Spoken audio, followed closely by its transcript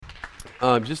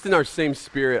Just in our same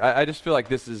spirit, I just feel like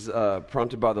this is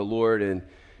prompted by the Lord,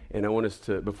 and I want us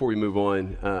to, before we move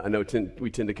on, I know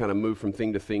we tend to kind of move from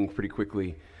thing to thing pretty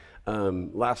quickly.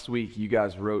 Last week, you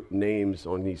guys wrote names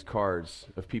on these cards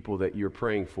of people that you're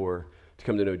praying for to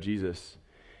come to know Jesus.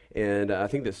 And I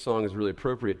think this song is really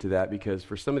appropriate to that because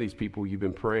for some of these people, you've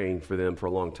been praying for them for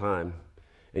a long time,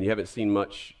 and you haven't seen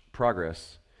much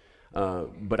progress.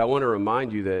 But I want to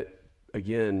remind you that,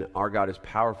 again, our God is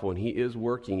powerful, and He is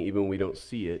working even when we don't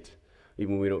see it,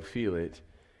 even when we don't feel it.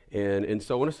 And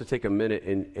so I want us to take a minute,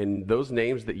 and those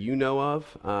names that you know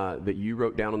of, that you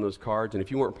wrote down on those cards, and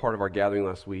if you weren't part of our gathering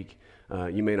last week,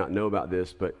 you may not know about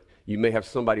this, but you may have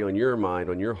somebody on your mind,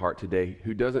 on your heart today,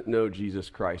 who doesn't know Jesus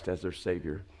Christ as their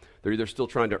Savior. They're either still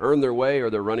trying to earn their way or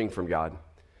they're running from God.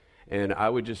 And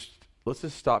let's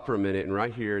just stop for a minute, and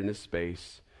right here in this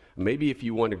space, maybe if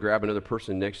you want to grab another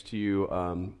person next to you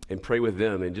and pray with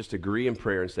them and just agree in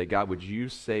prayer and say, God, would you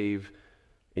save,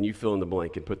 and you fill in the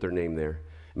blank and put their name there.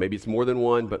 Maybe it's more than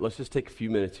one, but let's just take a few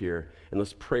minutes here and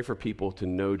let's pray for people to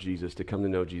know Jesus, to come to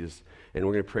know Jesus. And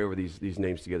we're going to pray over these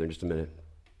names together in just a minute.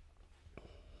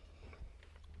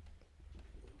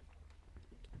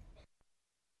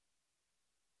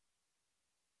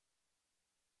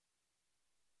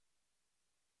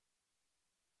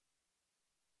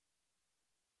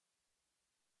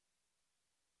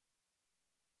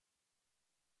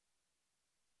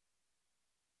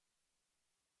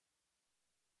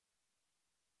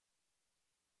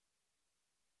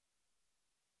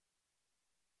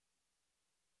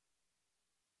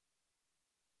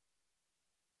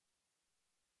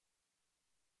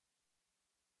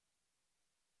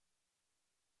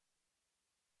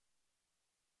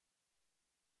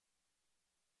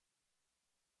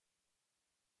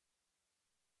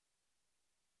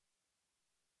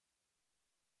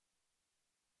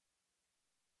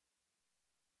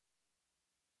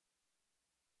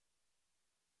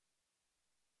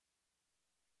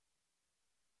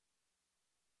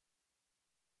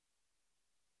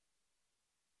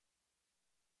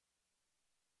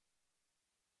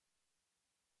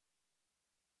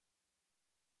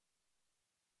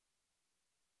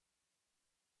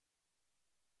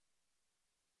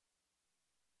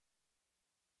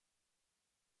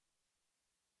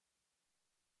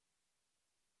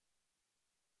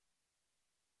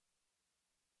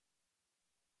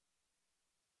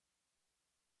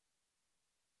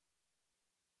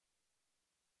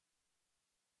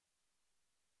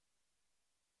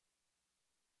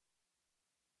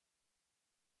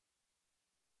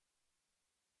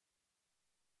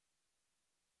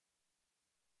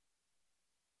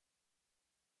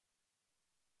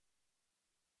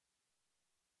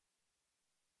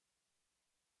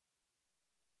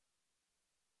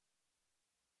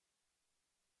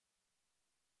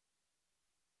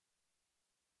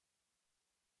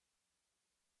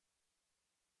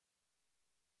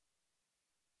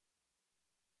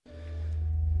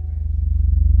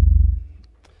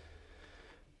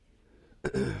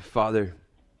 Father,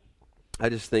 I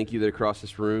just thank you that across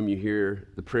this room you hear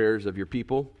the prayers of your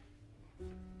people.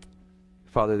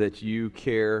 Father, that you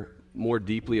care more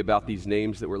deeply about these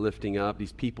names that we're lifting up,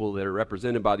 these people that are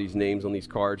represented by these names on these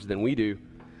cards than we do.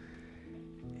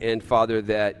 And Father,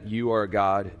 that you are a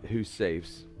God who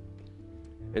saves.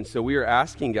 And so we are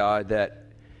asking, God, that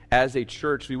as a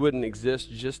church, we wouldn't exist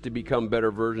just to become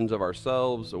better versions of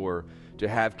ourselves or to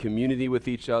have community with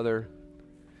each other,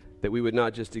 that we would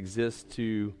not just exist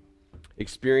to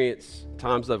experience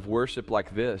times of worship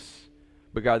like this,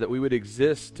 but God, that we would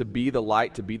exist to be the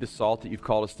light, to be the salt that you've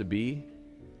called us to be,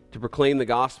 to proclaim the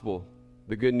gospel,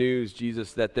 the good news,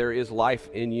 Jesus, that there is life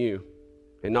in you,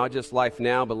 and not just life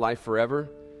now, but life forever.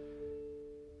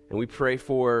 And we pray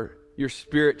for your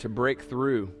Spirit to break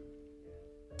through.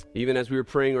 Even as we were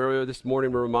praying earlier this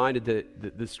morning, we're reminded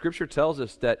that the Scripture tells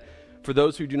us that for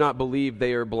those who do not believe,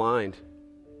 they are blind.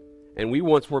 And we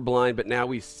once were blind, but now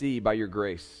we see by your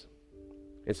grace.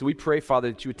 And so we pray,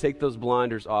 Father, that you would take those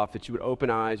blinders off, that you would open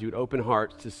eyes, you would open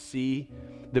hearts to see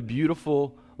the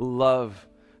beautiful love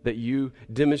that you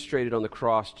demonstrated on the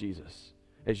cross, Jesus,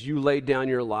 as you laid down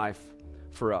your life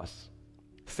for us.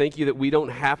 Thank you that we don't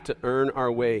have to earn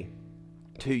our way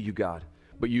to you, God,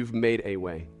 but you've made a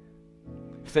way.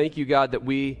 Thank you, God, that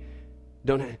we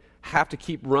don't have to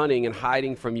keep running and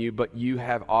hiding from you, but you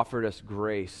have offered us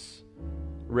grace,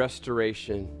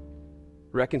 restoration,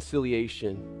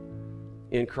 reconciliation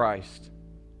in Christ.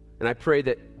 And I pray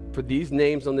that for these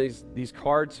names on these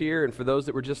cards here and for those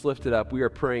that were just lifted up, we are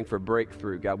praying for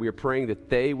breakthrough, God. We are praying that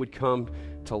they would come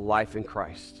to life in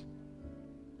Christ.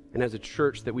 And as a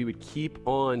church, that we would keep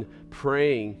on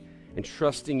praying and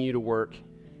trusting you to work,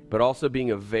 but also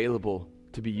being available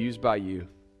to be used by you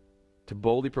to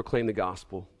boldly proclaim the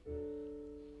gospel.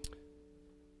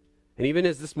 And even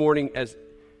as this morning, as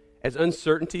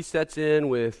uncertainty sets in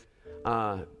with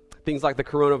things like the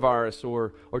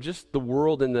coronavirus or just the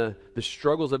world and the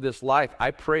struggles of this life,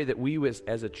 I pray that we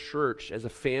as a church, as a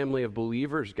family of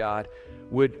believers, God,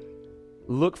 would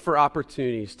look for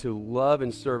opportunities to love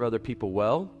and serve other people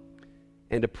well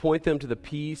and to point them to the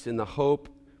peace and the hope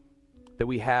that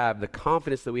we have, the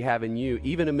confidence that we have in you,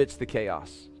 even amidst the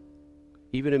chaos,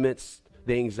 even amidst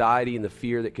the anxiety and the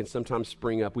fear that can sometimes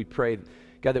spring up. We pray,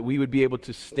 God, that we would be able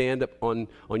to stand up on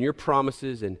your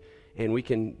promises and we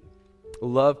can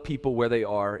love people where they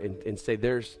are and say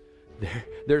there's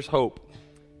hope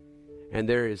and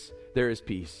there is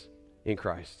peace in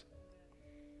Christ.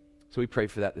 So we pray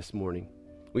for that this morning.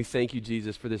 We thank you,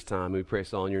 Jesus, for this time. We pray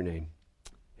us all in your name.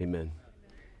 Amen.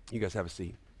 You guys have a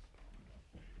seat.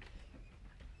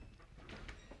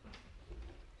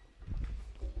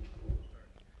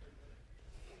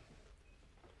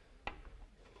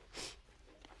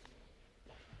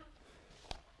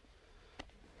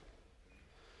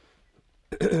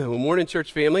 Well, morning,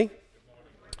 church family.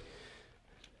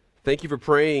 Thank you for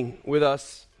praying with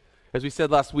us. As we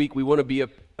said last week, we want to be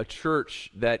a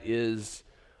church that is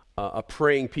a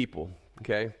praying people,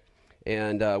 okay?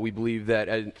 And we believe that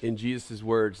in Jesus'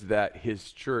 words that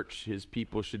his church, his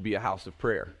people should be a house of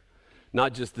prayer.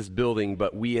 Not just this building,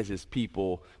 but we as his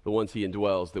people, the ones he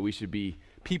indwells, that we should be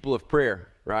people of prayer,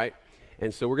 right?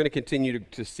 And so we're going to continue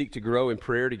to seek to grow in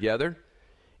prayer together.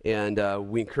 And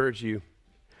we encourage you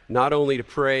not only to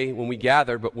pray when we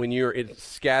gather, but when you're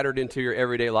scattered into your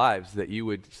everyday lives, that you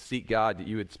would seek God, that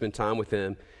you would spend time with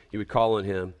him, you would call on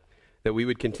him, that we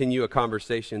would continue a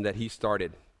conversation that he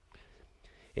started.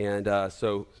 And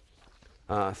so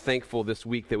thankful this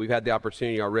week that we've had the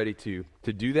opportunity already to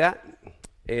do that.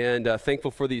 And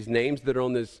thankful for these names that are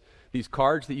on these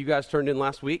cards that you guys turned in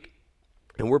last week.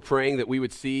 And we're praying that we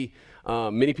would see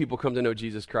many people come to know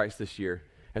Jesus Christ this year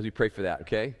as we pray for that,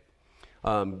 okay?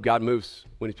 God moves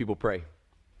when his people pray.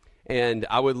 And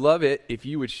I would love it if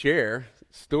you would share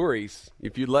stories,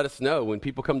 if you'd let us know when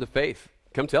people come to faith.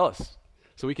 Come tell us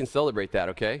so we can celebrate that,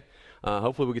 okay?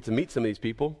 Hopefully we'll get to meet some of these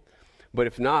people. But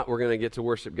if not, we're going to get to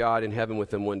worship God in heaven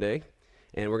with them one day.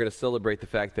 And we're going to celebrate the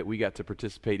fact that we got to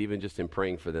participate even just in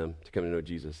praying for them to come to know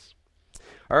Jesus.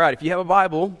 All right, if you have a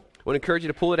Bible, I want to encourage you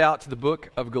to pull it out to the book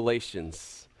of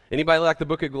Galatians. Anybody like the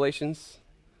book of Galatians?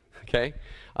 Okay.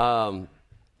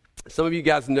 Some of you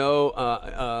guys know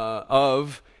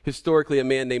of, historically, a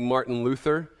man named Martin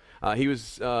Luther. He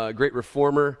was a great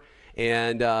reformer,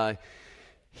 and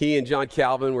he and John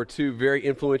Calvin were two very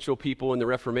influential people in the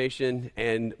Reformation,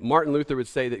 and Martin Luther would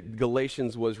say that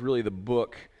Galatians was really the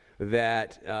book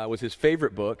that was his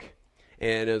favorite book,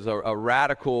 and as a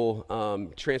radical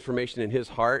transformation in his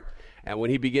heart, and when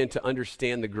he began to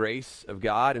understand the grace of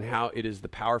God and how it is the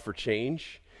power for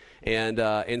change.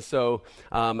 And so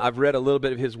I've read a little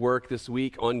bit of his work this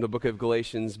week on the book of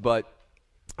Galatians, but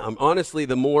honestly,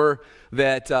 the more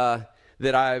that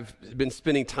I've been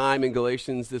spending time in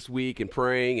Galatians this week and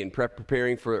praying and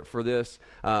preparing for this,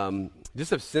 just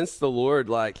have sensed the Lord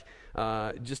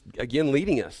just again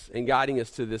leading us and guiding us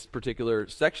to this particular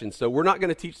section. So we're not going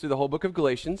to teach through the whole book of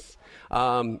Galatians,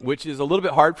 which is a little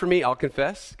bit hard for me, I'll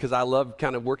confess, because I love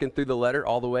kind of working through the letter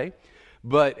all the way.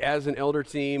 But as an elder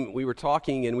team, we were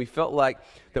talking, and we felt like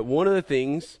that one of the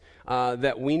things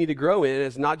that we need to grow in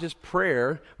is not just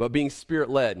prayer, but being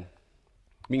Spirit-led.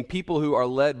 Being people who are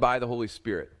led by the Holy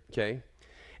Spirit, okay?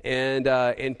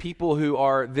 And people who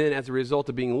are then, as a result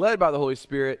of being led by the Holy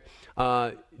Spirit,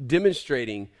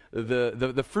 demonstrating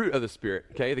the fruit of the Spirit,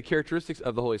 okay? The characteristics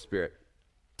of the Holy Spirit.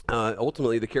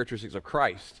 Ultimately, the characteristics of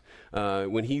Christ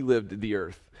when he lived the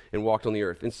earth and walked on the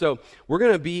earth. And so we're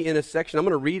going to be in a section, I'm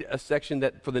going to read a section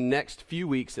that for the next few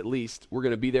weeks at least, we're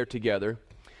going to be there together.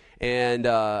 And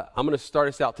I'm going to start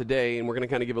us out today, and we're going to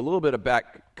kind of give a little bit of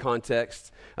back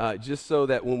context, just so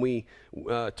that when we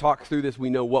talk through this, we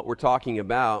know what we're talking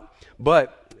about.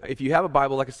 But if you have a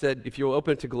Bible, like I said, if you'll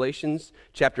open it to Galatians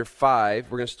chapter 5,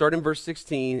 we're going to start in verse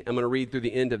 16. I'm going to read through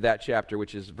the end of that chapter,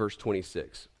 which is verse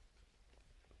 26.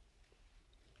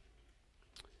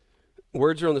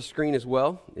 Words are on the screen as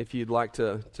well, if you'd like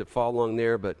to follow along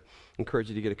there, but I encourage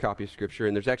you to get a copy of Scripture.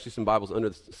 And there's actually some Bibles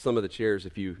under some of the chairs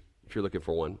if you're looking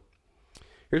for one.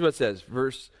 Here's what it says,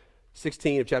 verse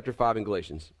 16 of chapter 5 in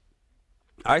Galatians.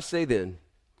 I say then,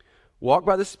 walk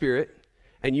by the Spirit,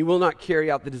 and you will not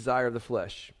carry out the desire of the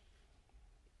flesh.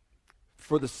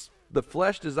 For the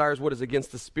flesh desires what is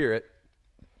against the Spirit,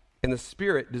 and the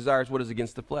Spirit desires what is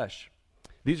against the flesh.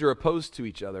 These are opposed to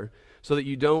each other, so that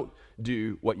you don't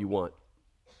do what you want.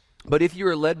 But if you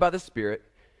are led by the Spirit,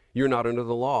 You're not under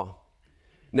the law.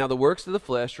 Now the works of the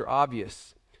flesh are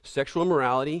obvious: sexual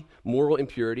immorality, moral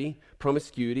impurity,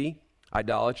 promiscuity,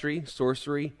 idolatry,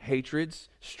 sorcery, hatreds,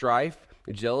 strife,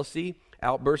 jealousy,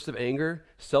 outbursts of anger,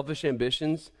 selfish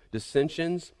ambitions,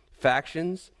 dissensions,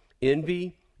 factions,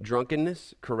 envy,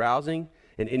 drunkenness, carousing,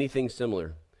 and anything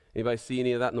similar. Anybody see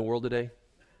any of that in the world today?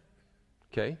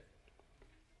 Okay.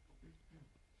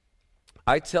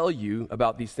 I tell you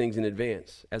about these things in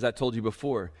advance, as I told you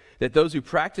before, that those who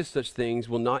practice such things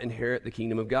will not inherit the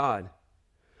kingdom of God.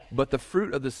 But the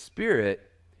fruit of the Spirit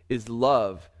is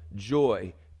love,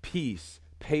 joy, peace,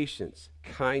 patience,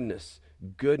 kindness,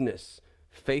 goodness,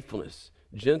 faithfulness,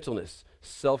 gentleness,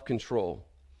 self-control.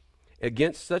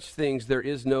 Against such things there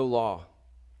is no law.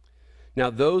 Now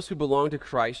those who belong to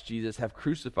Christ Jesus have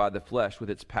crucified the flesh with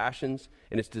its passions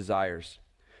and its desires.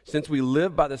 Since we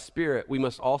live by the Spirit, we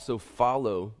must also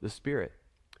follow the Spirit.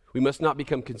 We must not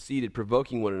become conceited,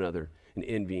 provoking one another and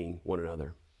envying one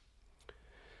another.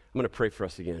 I'm going to pray for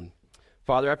us again.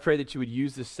 Father, I pray that you would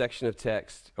use this section of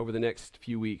text over the next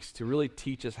few weeks to really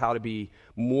teach us how to be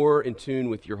more in tune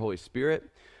with your Holy Spirit,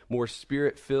 more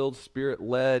Spirit-filled,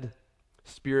 Spirit-led,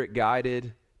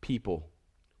 Spirit-guided people,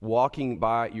 walking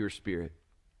by your Spirit.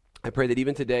 I pray that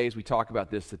even today as we talk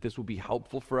about this, that this will be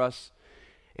helpful for us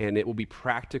and it will be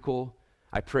practical.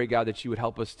 I pray, God, that you would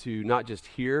help us to not just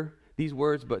hear these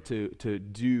words, but to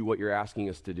do what you're asking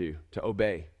us to do, to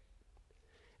obey.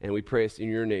 And we pray this in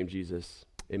your name, Jesus.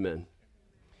 Amen.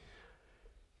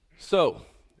 So,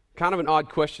 kind of an odd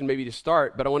question maybe to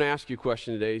start, but I want to ask you a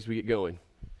question today as we get going.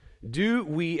 Do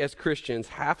we as Christians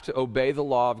have to obey the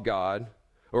law of God,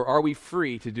 or are we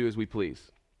free to do as we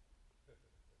please?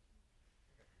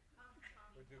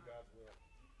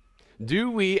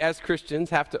 Do we as Christians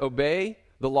have to obey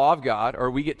the law of God, or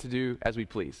we get to do as we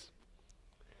please?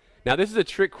 Now, this is a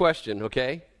trick question,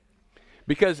 okay?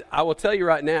 Because I will tell you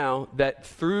right now that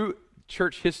through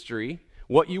church history,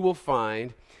 what you will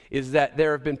find is that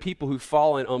there have been people who've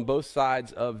fallen on both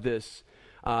sides of this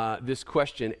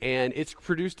question, and it's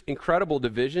produced incredible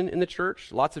division in the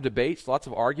church, lots of debates, lots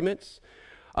of arguments.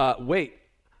 Wait,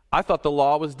 I thought the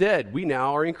law was dead. We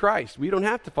now are in Christ. We don't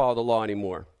have to follow the law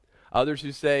anymore. Others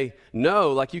who say,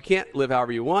 no, like you can't live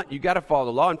however you want. You got to follow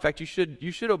the law. In fact, you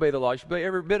should obey the law. You should obey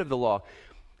every bit of the law.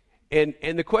 And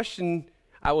the question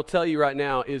I will tell you right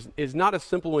now is not a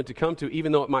simple one to come to,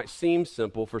 even though it might seem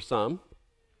simple for some,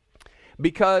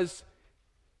 because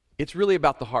it's really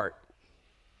about the heart.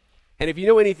 And if you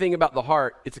know anything about the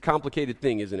heart, it's a complicated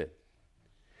thing, isn't it?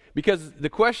 Because the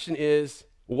question is,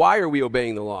 why are we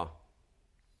obeying the law?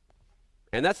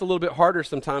 And that's a little bit harder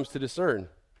sometimes to discern.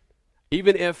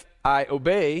 Even if I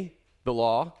obey the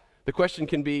law, the question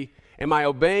can be, am I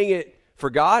obeying it for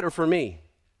God or for me?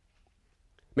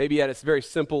 Maybe at its very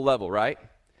simple level, right?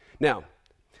 Now,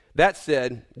 that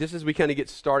said, just as we kind of get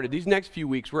started, these next few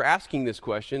weeks, we're asking this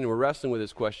question, and we're wrestling with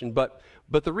this question, but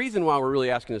the reason why we're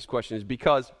really asking this question is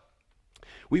because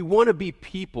we want to be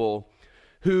people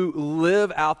who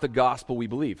live out the gospel we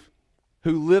believe,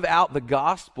 who live out the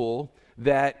gospel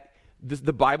that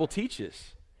the Bible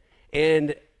teaches.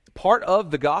 And part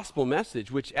of the gospel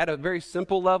message, which at a very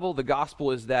simple level, the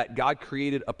gospel is that God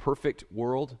created a perfect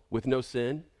world with no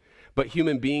sin, but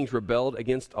human beings rebelled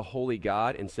against a holy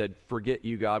God and said, forget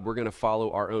you, God, we're going to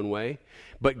follow our own way.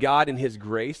 But God, in his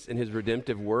grace and his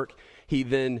redemptive work, he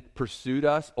then pursued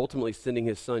us, ultimately sending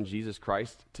his son, Jesus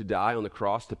Christ, to die on the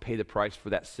cross to pay the price for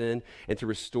that sin and to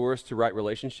restore us to right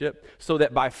relationship, so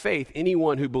that by faith,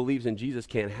 anyone who believes in Jesus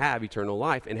can have eternal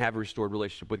life and have a restored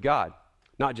relationship with God.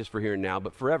 Not just for here and now,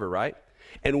 but forever, right?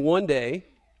 And one day,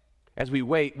 as we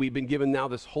wait, we've been given now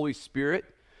this Holy Spirit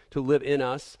to live in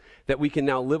us, that we can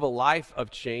now live a life of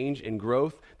change and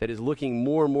growth that is looking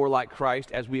more and more like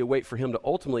Christ as we await for him to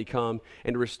ultimately come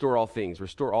and to restore all things,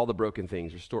 restore all the broken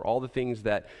things, restore all the things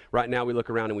that right now we look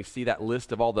around and we see that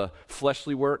list of all the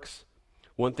fleshly works.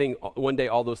 One day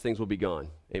all those things will be gone.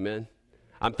 Amen?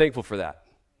 I'm thankful for that,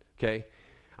 okay?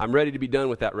 I'm ready to be done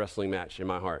with that wrestling match in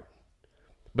my heart.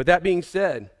 But that being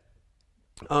said,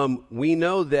 we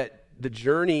know that the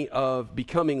journey of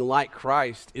becoming like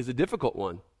Christ is a difficult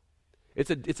one.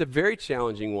 It's a very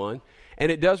challenging one, and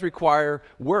it does require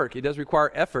work. It does require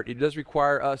effort. It does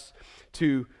require us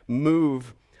to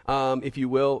move, if you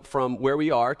will, from where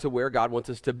we are to where God wants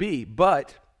us to be.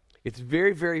 But it's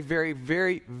very, very, very,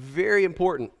 very, very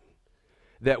important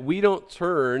that we don't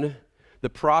turn the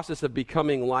process of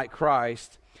becoming like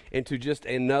Christ into just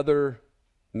another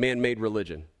man-made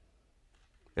religion.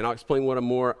 And I'll explain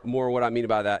more what I mean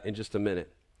by that in just a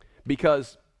minute.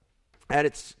 Because at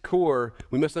its core,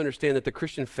 we must understand that the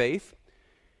Christian faith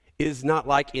is not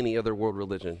like any other world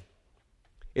religion.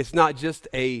 It's not just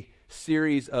a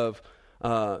series of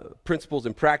principles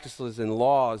and practices and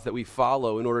laws that we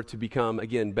follow in order to become,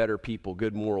 again, better people,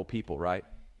 good moral people, right?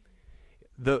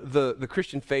 The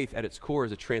Christian faith at its core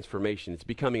is a transformation. It's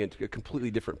becoming a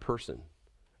completely different person,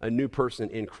 a new person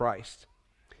in Christ.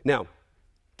 Now,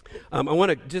 I want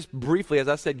to just briefly, as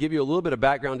I said, give you a little bit of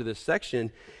background to this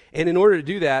section. And in order to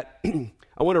do that,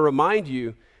 I want to remind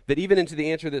you that even into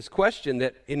the answer to this question,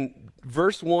 that in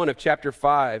verse 1 of chapter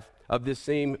 5 of this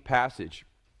same passage,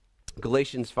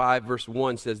 Galatians 5 verse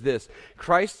 1 says this: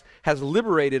 Christ has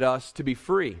liberated us to be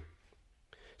free.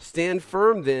 Stand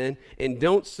firm then, and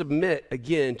don't submit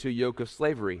again to a yoke of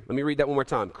slavery. Let me read that one more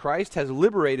time. Christ has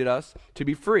liberated us to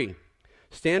be free.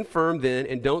 Stand firm then,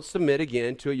 and don't submit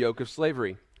again to a yoke of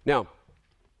slavery. Now,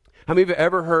 how many of you have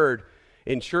ever heard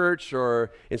in church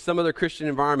or in some other Christian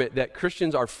environment that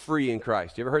Christians are free in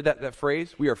Christ? You ever heard that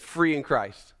phrase? We are free in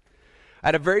Christ.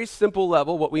 At a very simple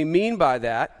level, what we mean by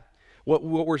that, what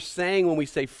we're saying when we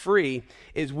say free,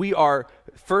 is we are,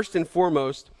 first and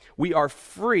foremost, we are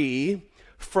free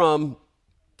from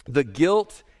the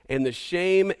guilt and the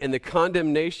shame and the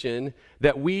condemnation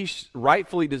that we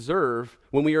rightfully deserve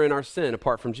when we are in our sin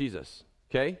apart from Jesus,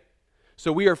 okay?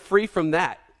 So we are free from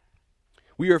that.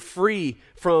 We are free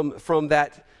from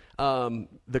that,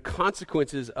 the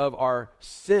consequences of our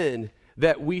sin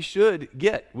that we should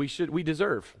get, we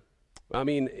deserve. I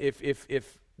mean,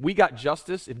 if we got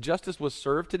justice, if justice was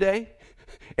served today,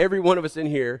 every one of us in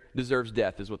here deserves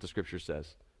death, is what the scripture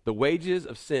says. The wages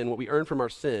of sin, what we earn from our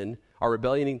sin, our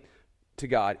rebellion to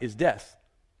God, is death.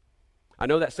 I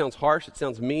know that sounds harsh, it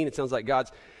sounds mean, it sounds like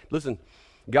listen,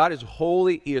 God is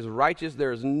holy, He is righteous.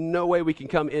 There is no way we can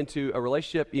come into a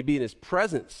relationship and be in His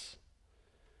presence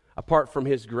apart from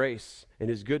His grace and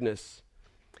His goodness.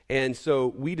 And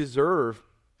so we deserve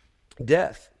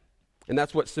death. And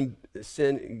that's what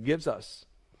sin gives us,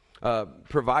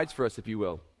 provides for us, if you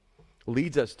will,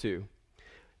 leads us to.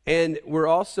 And we're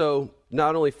also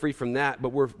not only free from that, but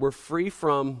we're free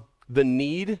from the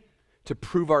need to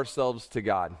prove ourselves to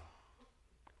God.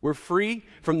 We're free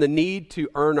from the need to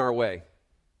earn our way.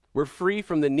 We're free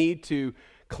from the need to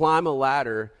climb a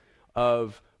ladder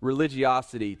of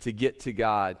religiosity to get to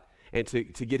God and to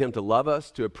get Him to love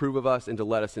us, to approve of us, and to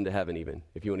let us into heaven even,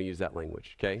 if you want to use that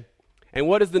language, okay? And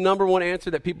what is the number one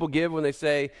answer that people give when they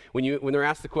say, when they're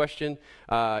asked the question,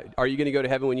 are you going to go to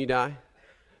heaven when you die?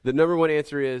 The number one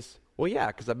answer is, well, yeah,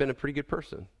 because I've been a pretty good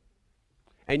person.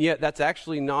 And yet that's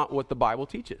actually not what the Bible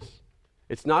teaches.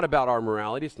 It's not about our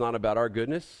morality. It's not about our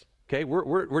goodness. Okay,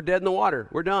 we're dead in the water.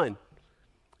 We're done,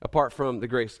 apart from the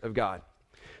grace of God.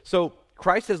 So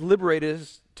Christ has liberated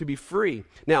us to be free.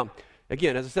 Now,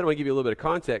 again, as I said, I want to give you a little bit of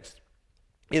context.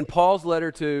 In Paul's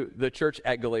letter to the church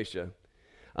at Galatia,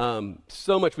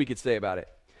 so much we could say about it.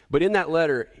 But in that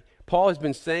letter, Paul has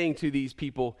been saying to these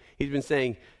people, he's been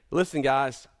saying, listen,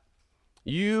 guys,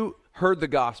 you heard the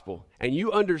gospel and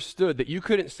you understood that you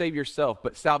couldn't save yourself,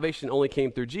 but salvation only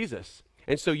came through Jesus.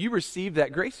 And so you received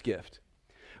that grace gift.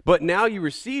 But now you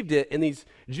received it, and these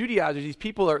Judaizers, these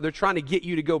people, they're trying to get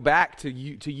you to go back to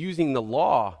using the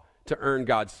law to earn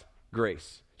God's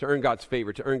grace, to earn God's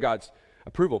favor, to earn God's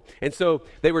approval. And so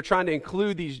they were trying to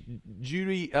include these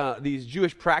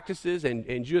Jewish practices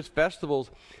and Jewish festivals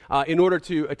in order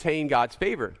to attain God's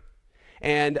favor.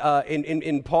 And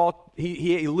in Paul,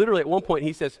 he literally at one point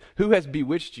he says, who has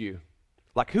bewitched you?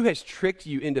 Like, who has tricked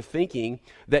you into thinking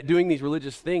that doing these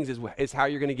religious things is how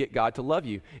you're going to get God to love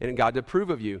you and God to approve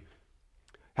of you,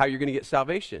 how you're going to get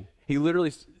salvation? He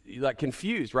literally, like,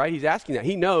 confused, right? He's asking that.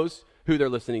 He knows who they're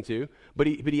listening to, but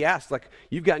he asks, like,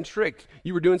 you've gotten tricked.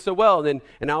 You were doing so well, and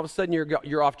all of a sudden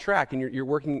you're off track, and you're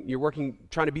working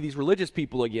trying to be these religious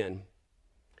people again.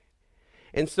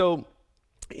 And so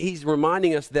he's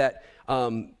reminding us that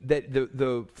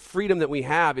the freedom that we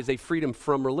have is a freedom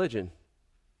from religion.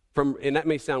 And that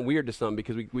may sound weird to some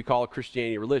because we call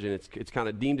Christianity religion. It's kind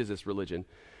of deemed as this religion.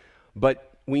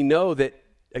 But we know that,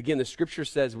 again, the scripture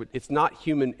says it's not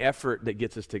human effort that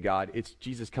gets us to God. It's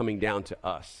Jesus coming down to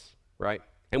us, right?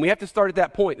 And we have to start at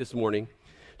that point this morning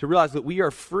to realize that we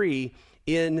are free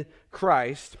in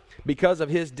Christ because of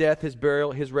His death, His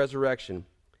burial, His resurrection.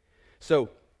 So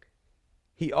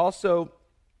He also,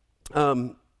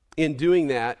 in doing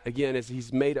that, again, as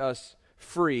He's made us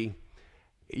free,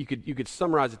 you could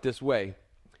summarize it this way,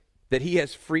 that He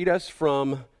has freed us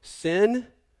from sin,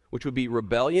 which would be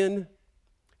rebellion,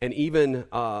 and even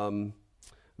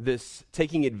this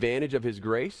taking advantage of His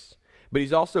grace. But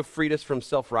He's also freed us from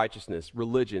self-righteousness,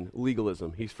 religion,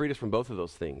 legalism. He's freed us from both of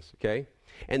those things, okay?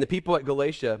 And the people at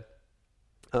Galatia,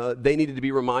 they needed to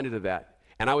be reminded of that.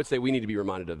 And I would say we need to be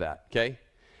reminded of that, okay?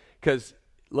 Because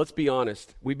let's be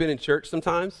honest, we've been in church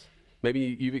sometimes,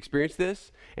 Maybe you've experienced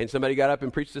this, and somebody got up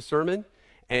and preached a sermon,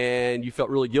 and you felt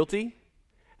really guilty,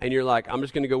 and you're like, I'm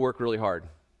just going to go work really hard.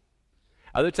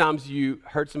 Other times you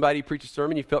heard somebody preach a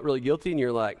sermon, you felt really guilty, and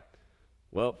you're like,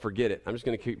 well, forget it. I'm just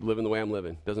going to keep living the way I'm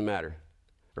living. Doesn't matter,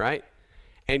 right?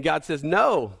 And God says,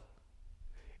 no.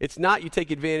 It's not you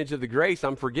take advantage of the grace,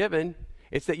 I'm forgiven.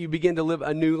 It's that you begin to live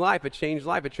a new life, a changed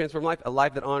life, a transformed life, a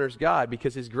life that honors God,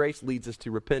 because his grace leads us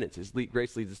to repentance. His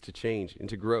grace leads us to change and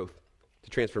to growth, to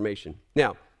transformation.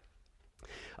 Now,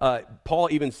 Paul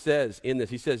even says in this,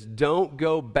 he says, don't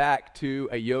go back to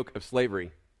a yoke of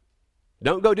slavery.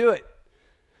 Don't go do it.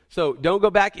 So don't go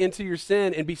back into your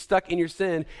sin and be stuck in your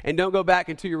sin, and don't go back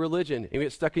into your religion and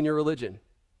get stuck in your religion.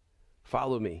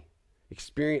 Follow me.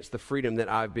 Experience the freedom that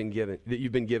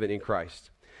you've been given in Christ.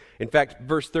 In fact,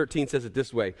 verse 13 says it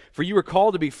this way: for you were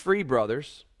called to be free,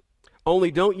 brothers,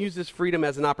 only don't use this freedom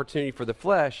as an opportunity for the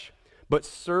flesh, but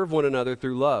serve one another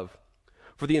through love.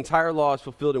 For the entire law is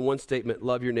fulfilled in one statement: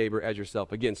 love your neighbor as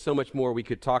yourself. Again, so much more we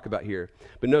could talk about here.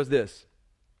 But notice this.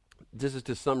 This is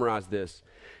to summarize this.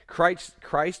 Christ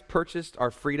purchased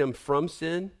our freedom from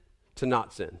sin to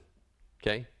not sin.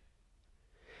 Okay?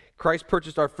 Christ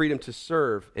purchased our freedom to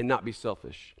serve and not be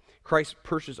selfish. Christ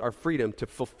purchased our freedom to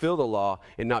fulfill the law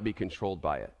and not be controlled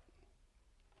by it.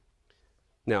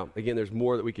 Now, again, there's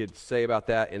more that we could say about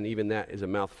that, and even that is a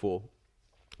mouthful.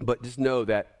 But just know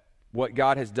that what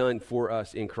God has done for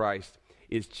us in Christ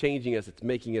is changing us. It's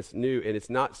making us new, and it's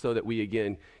not so that we,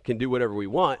 again, can do whatever we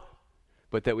want,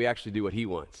 but that we actually do what he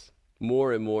wants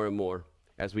more and more and more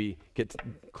as we get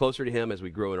closer to him, as we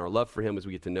grow in our love for him, as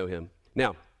we get to know him.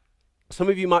 Now, some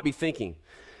of you might be thinking,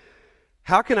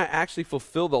 how can I actually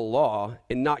fulfill the law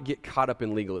and not get caught up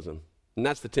in legalism? And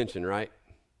that's the tension, right?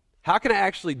 How can I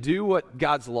actually do what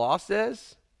God's law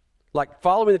says? Like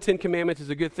following the Ten Commandments is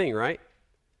a good thing, right?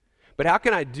 But how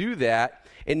can I do that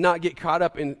and not get caught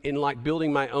up in like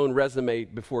building my own resume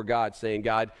before God, saying,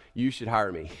 God, you should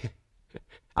hire me.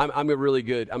 I'm a really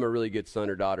good son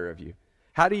or daughter of you.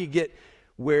 How do you get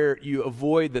where you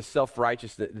avoid the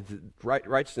self-righteousness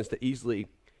that easily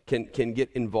can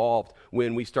get involved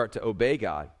when we start to obey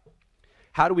God?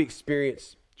 How do we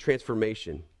experience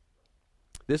transformation?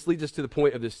 This leads us to the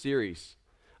point of this series,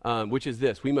 which is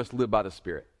this: we must live by the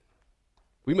Spirit.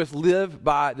 We must live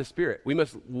by the Spirit. We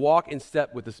must walk in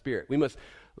step with the Spirit. We must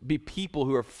be people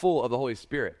who are full of the Holy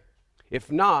Spirit.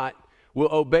 If not,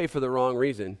 we'll obey for the wrong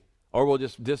reason, or we'll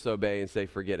just disobey and say,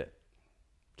 forget it.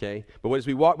 Okay? But as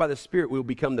we walk by the Spirit, we will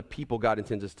become the people God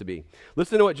intends us to be.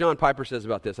 Listen to what John Piper says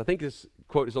about this. I think this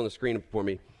quote is on the screen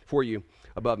for you,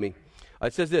 above me.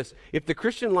 It says this: if the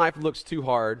Christian life looks too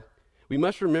hard, we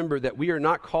must remember that we are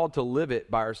not called to live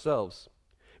it by ourselves.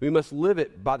 We must live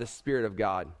it by the Spirit of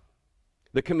God.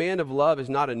 The command of love is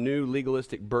not a new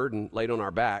legalistic burden laid on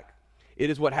our back. It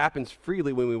is what happens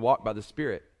freely when we walk by the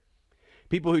Spirit.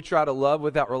 People who try to love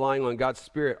without relying on God's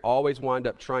Spirit always wind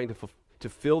up trying to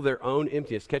fill their own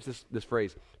emptiness. Catch this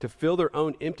phrase: to fill their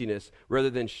own emptiness rather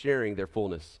than sharing their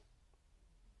fullness.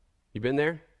 You been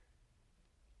there?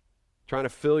 Trying to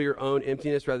fill your own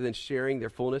emptiness rather than sharing their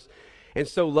fullness. And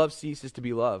so love ceases to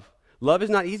be love. Love is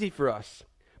not easy for us,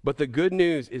 but the good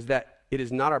news is that it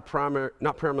is not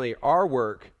primarily our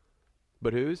work,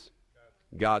 but whose?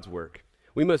 God's work.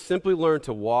 We must simply learn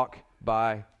to walk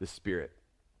by the Spirit.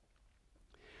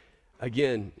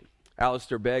 Again,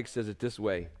 Alistair Begg says it this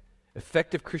way: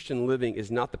 effective Christian living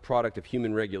is not the product of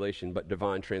human regulation, but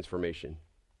divine transformation.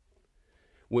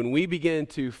 When we begin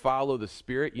to follow the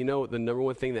Spirit, you know the number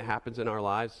one thing that happens in our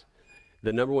lives,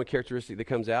 the number one characteristic that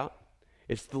comes out,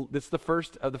 it's the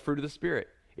first of the fruit of the Spirit.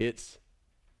 It's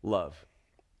love.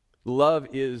 Love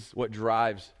is what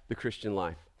drives the Christian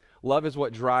life. Love is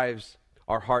what drives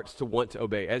our hearts to want to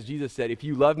obey. As Jesus said, if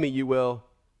you love me, you will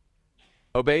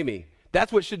obey me.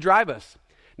 That's what should drive us.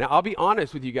 Now, I'll be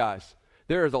honest with you guys.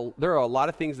 There are a lot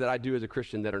of things that I do as a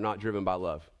Christian that are not driven by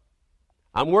love.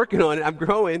 I'm working on it. I'm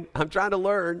growing. I'm trying to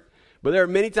learn. But there are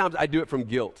many times I do it from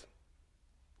guilt.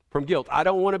 From guilt. I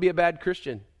don't want to be a bad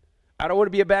Christian. I don't want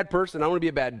to be a bad person. I want to be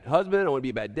a bad husband. I want to be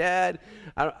a bad dad.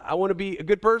 I want to be a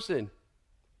good person.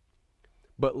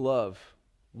 But love,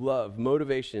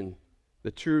 motivation, the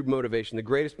true motivation, the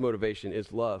greatest motivation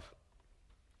is love.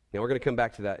 Now, we're going to come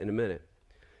back to that in a minute.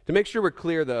 To make sure we're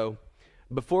clear, though,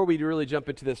 before we really jump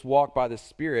into this walk by the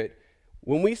Spirit,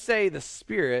 when we say the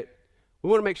Spirit, we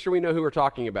want to make sure we know who we're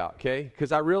talking about, okay?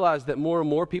 Because I realize that more and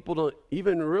more people don't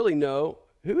even really know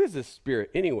who is this Spirit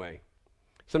anyway.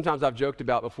 Sometimes I've joked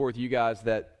about before with you guys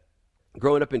that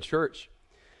growing up in church,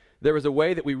 there was a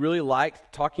way that we really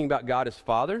liked talking about God as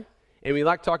Father, and we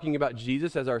liked talking about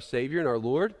Jesus as our Savior and our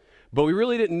Lord, but we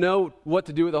really didn't know what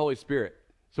to do with the Holy Spirit.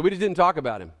 So we just didn't talk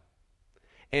about him.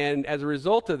 And as a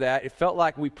result of that, it felt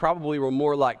like we probably were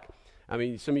more like,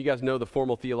 some of you guys know the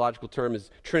formal theological term is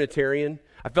Trinitarian.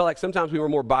 I felt like sometimes we were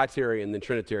more bitarian than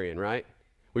Trinitarian, right?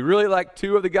 We really liked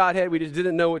two of the Godhead. We just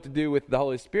didn't know what to do with the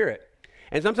Holy Spirit.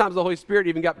 And sometimes the Holy Spirit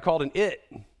even got called an it.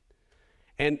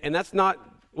 And that's not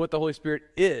what the Holy Spirit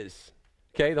is.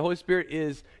 Okay? The Holy Spirit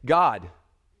is God.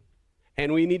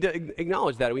 And we need to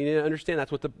acknowledge that. We need to understand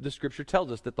that's what the Scripture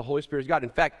tells us, that the Holy Spirit is God. In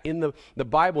fact, in the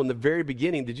Bible, in the very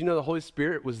beginning, did you know the Holy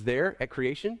Spirit was there at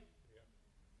creation?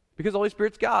 Because the Holy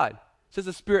Spirit's God. It says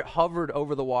the Spirit hovered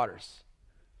over the waters.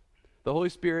 The Holy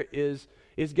Spirit is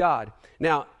God.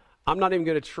 Now, I'm not even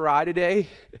going to try today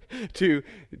to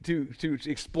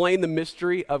explain the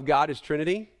mystery of God as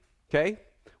Trinity, okay?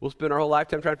 We'll spend our whole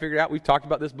lifetime trying to figure it out. We've talked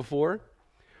about this before.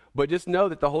 But just know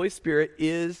that the Holy Spirit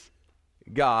is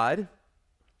God.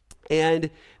 And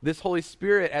this Holy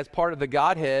Spirit, as part of the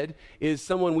Godhead, is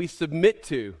someone we submit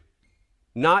to,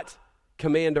 not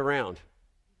command around.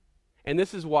 And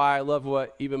this is why I love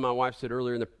what even my wife said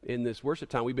earlier in this worship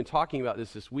time. We've been talking about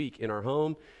this week in our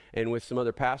home and with some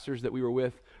other pastors that we were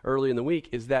with early in the week,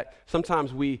 is that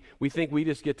sometimes we think we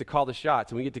just get to call the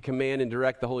shots and we get to command and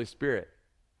direct the Holy Spirit.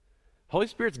 Holy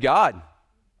Spirit's God.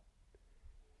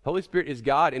 Holy Spirit is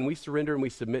God, and we surrender and we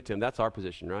submit to Him. That's our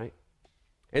position, right?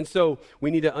 And so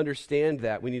we need to understand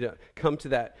that. We need to come to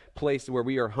that place where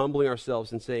we are humbling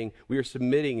ourselves and saying we are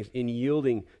submitting and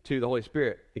yielding to the Holy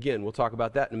Spirit. Again, we'll talk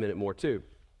about that in a minute more too.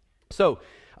 So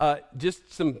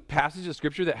just some passages of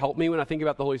Scripture that help me when I think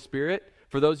about the Holy Spirit.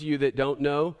 For those of you that don't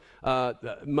know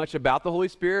much about the Holy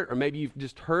Spirit, or maybe you've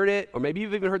just heard it, or maybe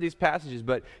you've even heard these passages,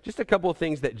 but just a couple of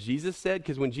things that Jesus said,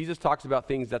 because when Jesus talks about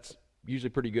things, that's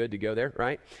usually pretty good to go there,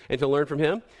 right? And to learn from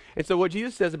Him. And so what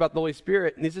Jesus says about the Holy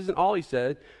Spirit, and this isn't all He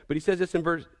said, but He says this in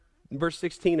verse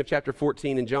 16 of chapter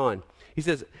 14 in John. He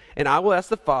says, "And I will ask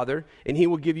the Father, and He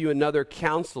will give you another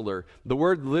counselor." The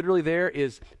word literally there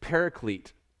is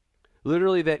paraclete.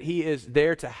 Literally that He is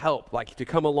there to help, like to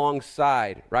come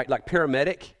alongside, right? Like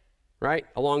paramedic, right?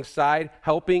 Alongside,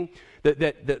 helping. That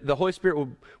the Holy Spirit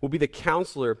will be the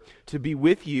counselor to be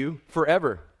with you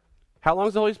forever. How long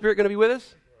is the Holy Spirit going to be with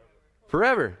us?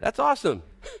 Forever. That's awesome.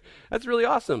 That's really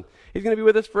awesome. He's going to be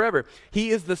with us forever. He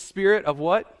is the Spirit of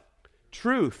what?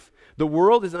 Truth. The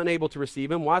world is unable to receive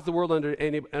Him. Why is the world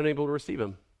unable to receive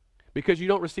Him? Because you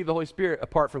don't receive the Holy Spirit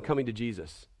apart from coming to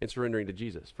Jesus and surrendering to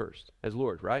Jesus first as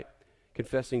Lord, right?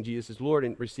 Confessing Jesus as Lord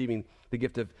and receiving the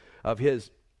gift of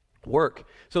His work.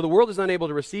 So the world is unable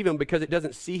to receive Him because it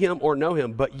doesn't see Him or know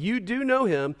Him. But you do know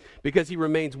Him because He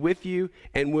remains with you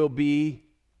and will be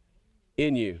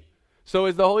in you. So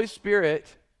is the Holy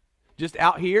Spirit just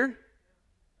out here?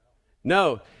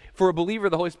 No. For a believer,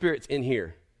 the Holy Spirit's in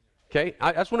here. Okay?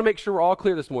 I just want to make sure we're all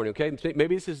clear this morning, okay?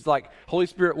 Maybe this is like Holy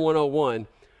Spirit 101,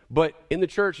 but in the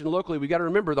church and locally, we got to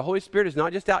remember the Holy Spirit is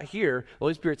not just out here. The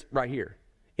Holy Spirit's right here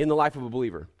in the life of a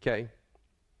believer, okay?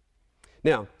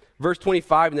 Now, verse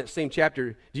 25 in that same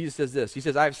chapter, Jesus says this. He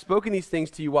says, "I have spoken these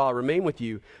things to you while I remain with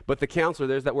you, but the counselor,"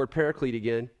 there's that word paraclete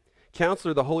again,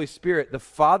 "Counselor, the Holy Spirit, the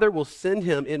Father will send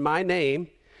Him in my name,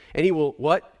 and He will,"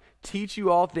 what? "Teach you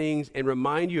all things and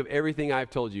remind you of everything I have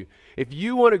told you." If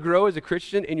you want to grow as a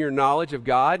Christian in your knowledge of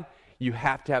God, you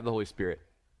have to have the Holy Spirit.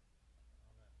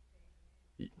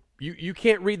 You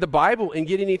can't read the Bible and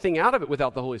get anything out of it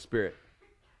without the Holy Spirit.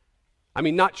 I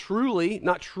mean, not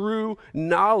true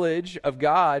knowledge of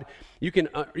God. You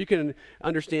can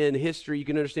understand history. You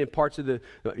can understand parts of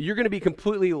you're going to be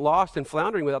completely lost and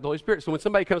floundering without the Holy Spirit. So when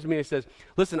somebody comes to me and says,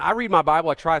 "Listen, I read my Bible,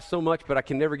 I try so much, but I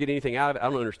can never get anything out of it," I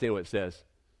don't understand what it says.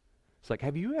 It's like,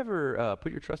 have you ever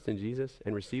put your trust in Jesus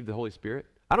and received the Holy Spirit?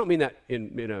 I don't mean that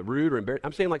in a rude or embarrassing.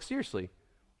 I'm saying like seriously.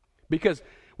 Because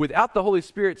without the Holy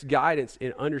Spirit's guidance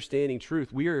in understanding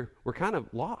truth, we're kind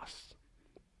of lost.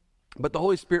 But the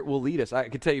Holy Spirit will lead us. I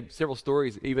could tell you several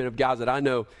stories, even of guys that I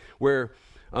know, where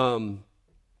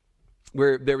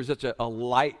there was such a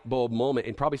light bulb moment,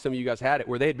 and probably some of you guys had it,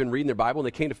 where they had been reading their Bible and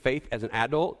they came to faith as an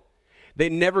adult. They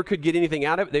never could get anything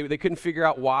out of it. They couldn't figure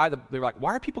out why. They were like,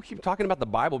 why are people keep talking about the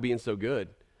Bible being so good?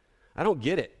 I don't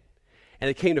get it. And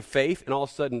they came to faith, and all of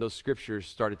a sudden those scriptures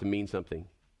started to mean something.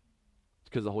 It's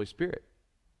because of the Holy Spirit.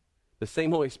 The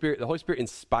same Holy Spirit, the Holy Spirit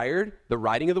inspired the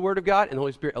writing of the Word of God, and the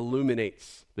Holy Spirit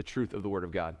illuminates the truth of the Word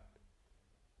of God.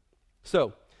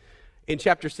 So, in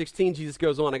chapter 16, Jesus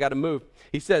goes on, I got to move.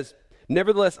 He says,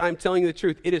 "Nevertheless, I'm telling you the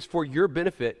truth. It is for your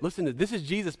benefit." Listen to this is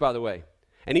Jesus, by the way.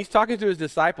 And He's talking to His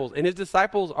disciples, and His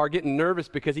disciples are getting nervous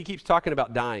because He keeps talking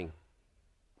about dying.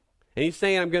 And He's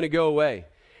saying, "I'm going to go away."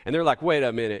 And they're like, "Wait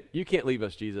a minute. You can't leave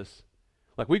us, Jesus.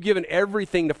 Like, we've given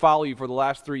everything to follow you for the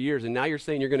last 3 years, and now you're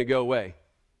saying you're going to go away.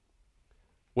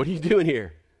 What are you doing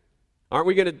here?" Aren't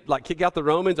we going to like kick out the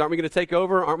Romans? Aren't we going to take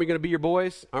over? Aren't we going to be your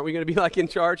boys? Aren't we going to be like in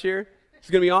charge here? It's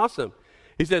going to be awesome.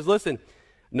 He says, listen,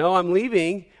 no, I'm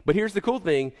leaving, but here's the cool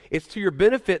thing. It's to your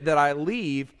benefit that I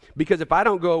leave, because if I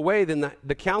don't go away, then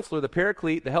the counselor, the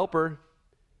paraclete, the helper,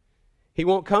 he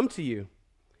won't come to you.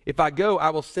 If I go,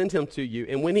 I will send him to you.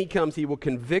 And when he comes, he will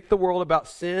convict the world about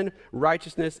sin,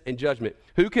 righteousness, and judgment.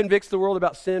 Who convicts the world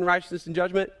about sin, righteousness, and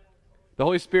judgment? The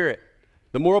Holy Spirit.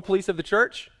 The moral police of the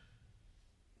church?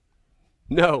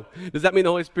 No. Does that mean the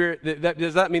Holy Spirit,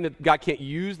 does that mean that God can't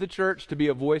use the church to be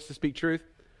a voice to speak truth?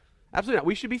 Absolutely not.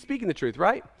 We should be speaking the truth,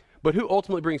 right? But who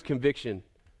ultimately brings conviction?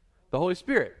 The Holy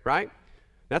Spirit, right?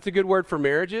 That's a good word for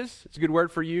marriages. It's a good word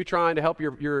for you trying to help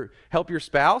your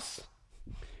spouse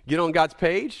get on God's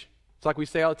page. It's like we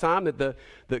say all the time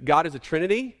that God is a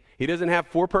Trinity. He doesn't have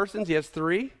 4 persons. He has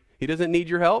 3. He doesn't need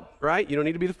your help, right? You don't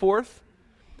need to be the 4th.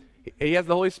 He has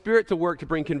the Holy Spirit to work to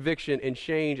bring conviction and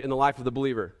change in the life of the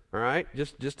believer, all right?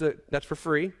 That's for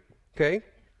free, okay?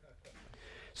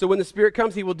 So when the Spirit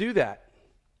comes, he will do that.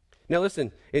 Now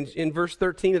listen, in verse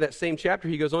 13 of that same chapter,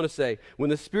 he goes on to say,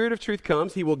 when the Spirit of truth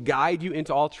comes, he will guide you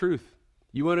into all truth.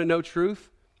 You want to know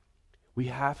truth? We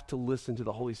have to listen to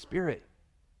the Holy Spirit.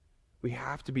 We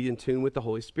have to be in tune with the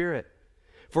Holy Spirit.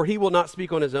 For he will not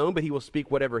speak on his own, but he will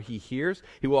speak whatever he hears.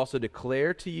 He will also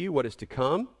declare to you what is to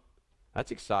come.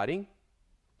 That's exciting.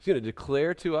 He's going to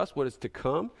declare to us what is to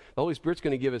come. The Holy Spirit's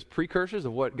going to give us precursors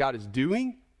of what God is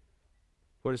doing,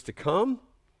 what is to come.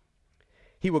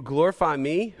 He will glorify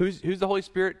me. Who's the Holy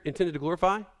Spirit intended to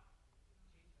glorify?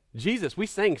 Jesus. We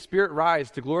sang Spirit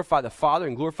rise to glorify the Father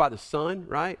and glorify the Son,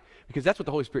 right? Because that's what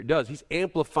the Holy Spirit does. He's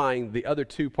amplifying the other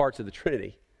 2 parts of the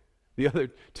Trinity, the other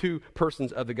 2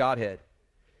 persons of the Godhead.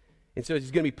 And so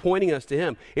he's going to be pointing us to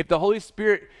him. If the Holy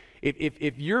Spirit,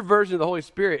 if your version of the Holy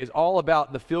Spirit is all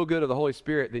about the feel-good of the Holy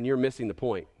Spirit, then you're missing the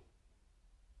point.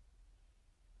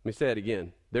 Let me say it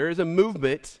again. There is a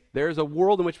movement, there is a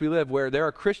world in which we live where there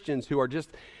are Christians who are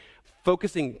just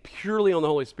focusing purely on the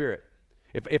Holy Spirit.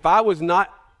 If I was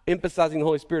not emphasizing the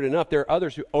Holy Spirit enough, there are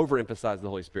others who overemphasize the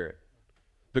Holy Spirit.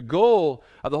 The goal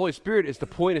of the Holy Spirit is to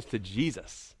point us to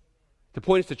Jesus, to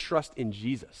point us to trust in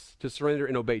Jesus, to surrender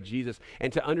and obey Jesus,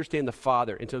 and to understand the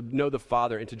Father, and to know the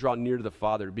Father, and to draw near to the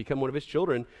Father, to become one of his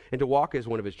children, and to walk as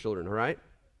one of his children, all right?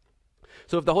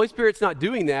 So if the Holy Spirit's not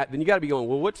doing that, then you got to be going,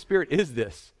 well, what Spirit is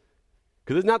this?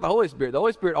 Because it's not the Holy Spirit. The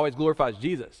Holy Spirit always glorifies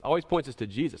Jesus, always points us to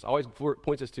Jesus, always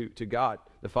points us to God,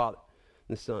 the Father,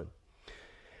 and the Son.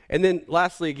 And then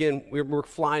lastly, again, we're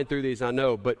flying through these, I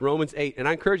know, but Romans 8, and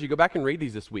I encourage you, go back and read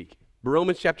these this week.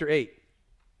 Romans chapter 8.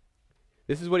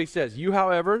 This is what he says. You,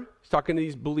 however, he's talking to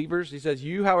these believers, he says,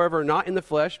 you, however, are not in the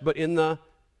flesh, but in the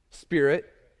Spirit,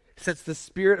 since the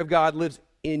Spirit of God lives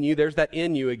in you. There's that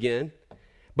in you again.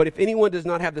 But if anyone does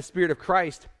not have the Spirit of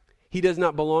Christ, he does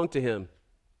not belong to him.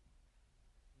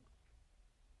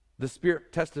 The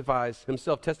Spirit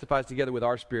himself testifies together with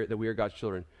our spirit that we are God's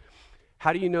children.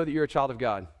 How do you know that you're a child of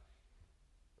God?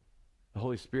 The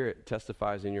Holy Spirit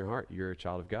testifies in your heart you're a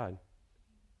child of God.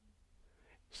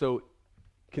 So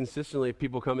consistently, if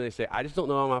people come and they say, I just don't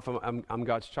know if I'm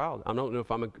God's child. I don't know if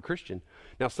I'm a Christian.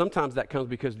 Now, sometimes that comes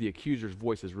because the accuser's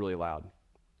voice is really loud.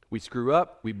 We screw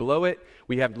up, we blow it,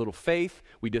 we have little faith,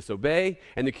 we disobey,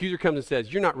 and the accuser comes and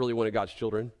says, you're not really one of God's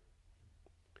children.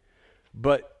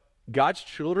 But God's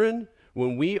children,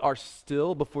 when we are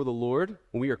still before the Lord,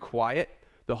 when we are quiet,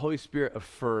 the Holy Spirit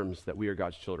affirms that we are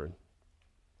God's children.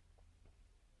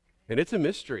 And it's a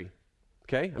mystery,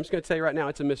 okay? I'm just going to tell you right now,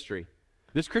 it's a mystery.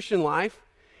 This Christian life,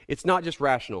 it's not just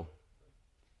rational.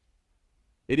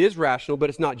 It is rational, but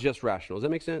it's not just rational. Does that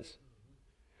make sense?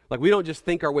 Like, we don't just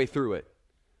think our way through it.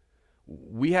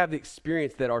 We have the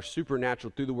experience that are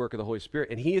supernatural through the work of the Holy Spirit,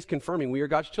 and he is confirming we are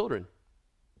God's children.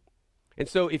 And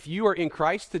so if you are in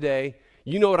Christ today,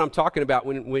 you know what I'm talking about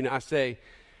when I say,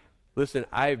 listen,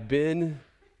 I've been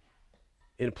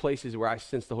in places where I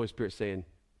sense the Holy Spirit saying,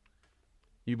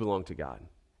 you belong to God.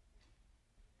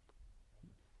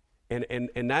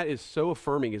 And that is so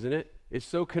affirming, isn't it? It's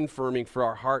so confirming for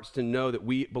our hearts to know that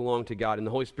we belong to God, and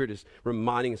the Holy Spirit is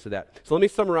reminding us of that. So let me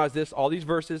summarize this, all these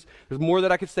verses. There's more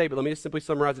that I could say, but let me just simply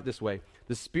summarize it this way.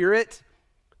 The Spirit,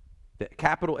 the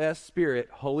capital S Spirit,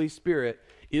 Holy Spirit,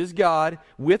 is God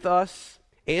with us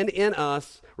and in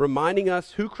us, reminding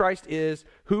us who Christ is,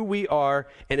 who we are,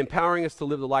 and empowering us to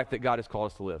live the life that God has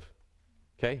called us to live.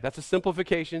 Okay? That's a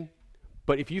simplification,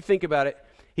 but if you think about it,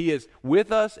 he is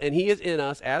with us and he is in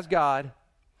us as God,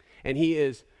 and he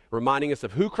is reminding us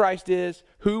of who Christ is,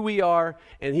 who we are,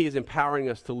 and he is empowering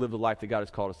us to live the life that God has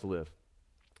called us to live.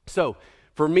 So,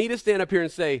 for me to stand up here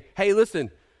and say, hey,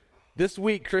 listen, this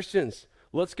week, Christians,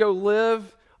 let's go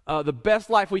live the best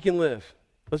life we can live.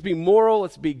 Let's be moral,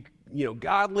 let's be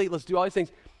godly. Let's do all these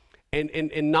things.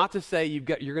 And not to say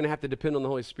you're going to have to depend on the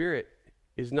Holy Spirit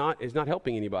is not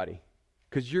helping anybody,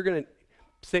 because you're going to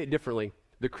say it differently.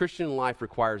 The Christian life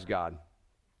requires God,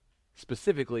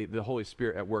 specifically the Holy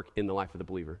Spirit at work in the life of the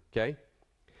believer. Okay,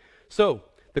 so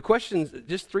the questions,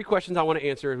 just 3 questions I want to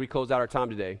answer as we close out our time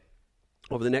today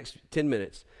over the next 10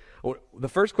 minutes. The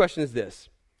first question is this: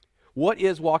 what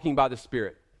is walking by the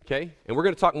Spirit? Okay, and we're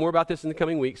going to talk more about this in the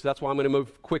coming weeks, so that's why I'm going to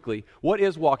move quickly. What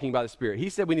is walking by the Spirit? He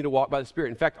said we need to walk by the Spirit.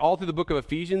 In fact, all through the book of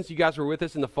Ephesians, you guys were with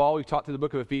us in the fall, we talked through the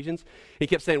book of Ephesians. He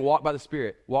kept saying, walk by the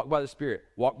Spirit, walk by the Spirit,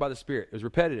 walk by the Spirit. It was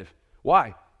repetitive.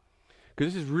 Why?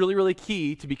 Because this is really, really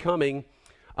key to becoming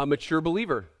a mature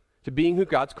believer, to being who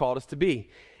God's called us to be.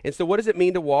 And so what does it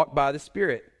mean to walk by the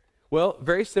Spirit? Well,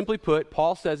 very simply put,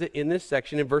 Paul says it in this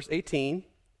section in verse 18.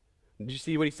 Did you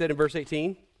see what he said in verse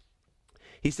 18?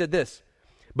 He said this: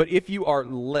 but if you are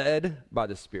led by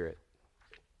the Spirit,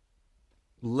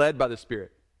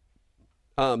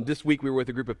 this week we were with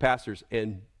a group of pastors,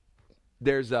 and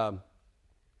there's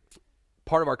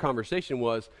part of our conversation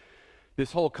was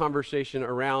this whole conversation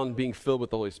around being filled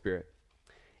with the Holy Spirit.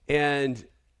 And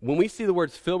when we see the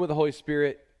words filled with the Holy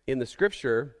Spirit in the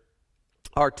Scripture,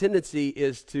 our tendency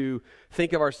is to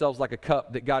think of ourselves like a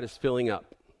cup that God is filling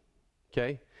up,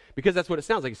 okay? Because that's what it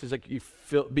sounds like. It says like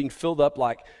being filled up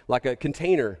like a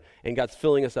container, and God's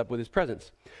filling us up with his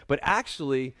presence. But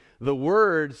actually, the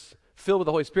words filled with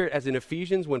the Holy Spirit, as in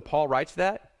Ephesians, when Paul writes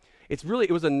that, it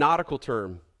was a nautical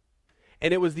term.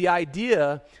 And it was the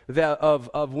idea that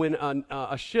of when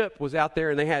a ship was out there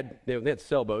and they had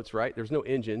sailboats, right? There's no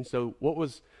engine. So what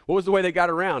was the way they got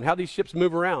around? How these ships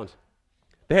move around?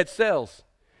 They had sails.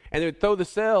 And they would throw the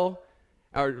sail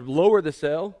or lower the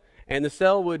sail, and the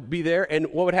sail would be there, and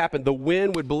what would happen? The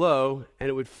wind would blow, and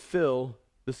it would fill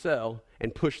the sail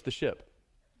and push the ship.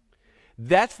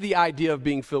 That's the idea of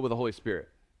being filled with the Holy Spirit,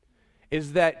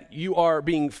 is that you are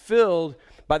being filled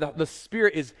by the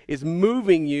Spirit is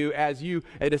moving you as you,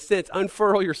 in a sense,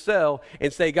 unfurl your sail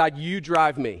and say, God, you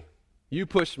drive me. You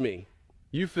push me.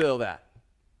 You fill that.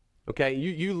 Okay?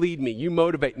 You lead me. You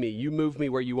motivate me. You move me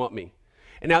where you want me.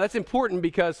 And now that's important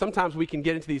because sometimes we can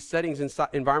get into these settings and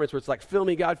environments where it's like, fill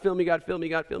me, God, fill me, God, fill me,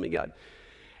 God, fill me, God.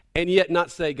 And yet not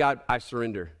say, God, I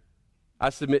surrender. I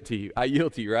submit to you. I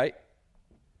yield to you, right?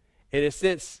 In a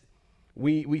sense,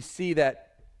 we see that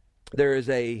there is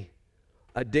a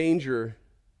danger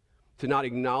to not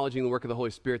acknowledging the work of the Holy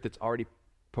Spirit that's already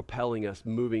propelling us,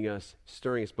 moving us,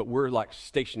 stirring us, but we're like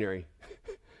stationary.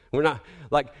 We're not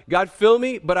like, God, fill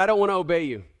me, but I don't want to obey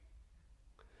you.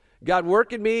 God,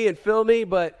 work in me and fill me,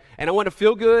 and I want to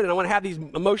feel good, and I want to have these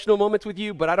emotional moments with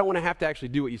you, but I don't want to have to actually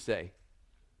do what you say.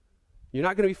 You're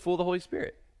not going to be full of the Holy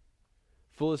Spirit.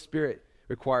 Full of the Spirit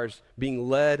requires being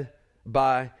led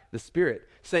by the Spirit,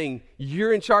 saying,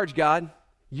 you're in charge, God.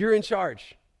 You're in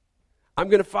charge. I'm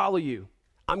going to follow you.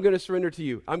 I'm going to surrender to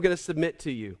you. I'm going to submit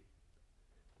to you.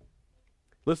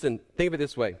 Listen, think of it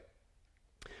this way.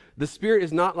 The Spirit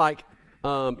is not like,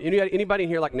 anybody in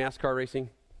here like NASCAR racing?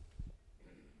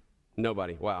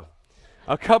 Nobody. Wow.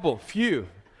 A couple. Few.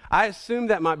 I assume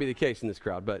that might be the case in this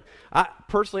crowd, but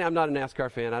personally, I'm not a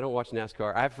NASCAR fan. I don't watch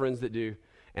NASCAR. I have friends that do,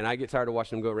 and I get tired of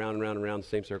watching them go round and round and round the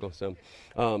same circle. So,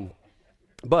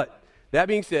 but that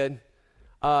being said,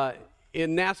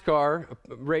 in NASCAR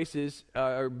races,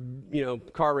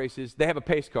 car races, they have a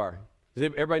pace car. Does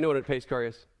everybody know what a pace car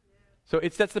is? So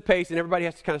it sets the pace, and everybody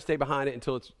has to kind of stay behind it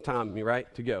until it's time,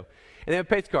 right, to go. And they have a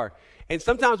pace car. And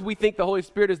sometimes we think the Holy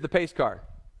Spirit is the pace car.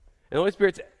 And the Holy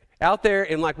Spirit's out there,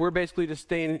 and like we're basically just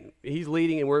staying, he's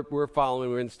leading, and we're following,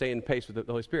 we're going to stay in pace with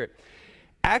the Holy Spirit.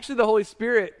 Actually, the Holy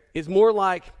Spirit is more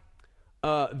like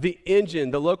the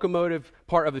engine, the locomotive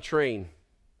part of the train.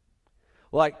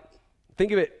 Like,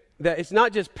 think of it, that it's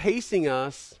not just pacing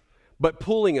us, but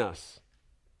pulling us.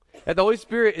 That the Holy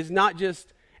Spirit is not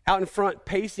just out in front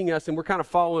pacing us and we're kind of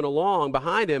following along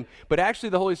behind him, but actually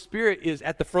the Holy Spirit is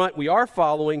at the front. We are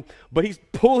following, but he's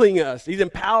pulling us. He's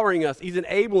empowering us. He's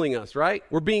enabling us, right?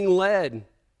 We're being led.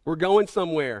 We're going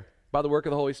somewhere by the work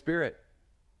of the Holy Spirit.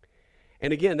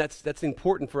 And again, that's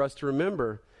important for us to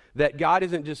remember that God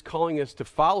isn't just calling us to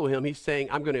follow him. He's saying,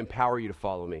 I'm going to empower you to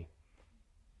follow me.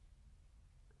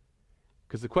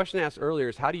 Because the question asked earlier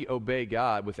is, how do you obey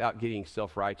God without getting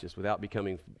self-righteous, without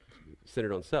becoming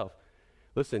centered on self?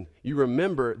 Listen, you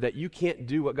remember that you can't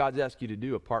do what God's asked you to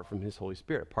do apart from his Holy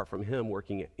Spirit, apart from him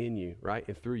working in you, right,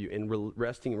 and through you, and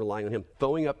resting and relying on him,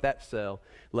 throwing up that sail,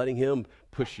 letting him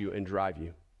push you and drive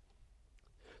you.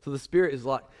 So the Spirit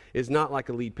is not like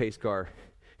a lead pace car.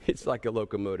 It's like a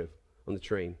locomotive on the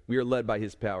train. We are led by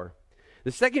his power.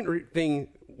 The second thing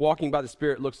walking by the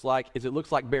Spirit looks like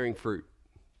bearing fruit.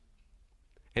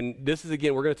 And this is,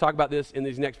 again, we're going to talk about this in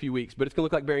these next few weeks, but it's going to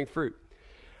look like bearing fruit.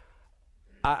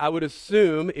 I would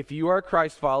assume if you are a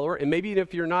Christ follower, and maybe even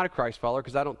if you're not a Christ follower,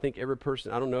 because I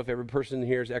don't know if every person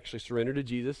here is actually surrendered to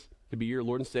Jesus to be your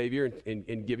Lord and Savior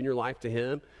and giving your life to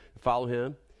him, follow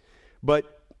him.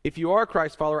 But if you are a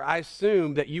Christ follower, I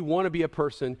assume that you want to be a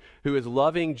person who is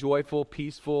loving, joyful,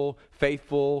 peaceful,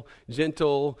 faithful,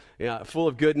 gentle, full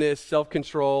of goodness,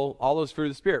 self-control, all those fruit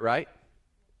of the Spirit, right?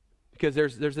 Because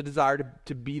there's a desire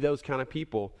to be those kind of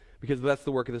people, because that's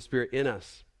the work of the Spirit in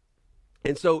us.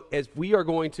 And so as we are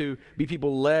going to be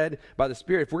people led by the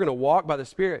Spirit, if we're going to walk by the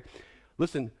Spirit,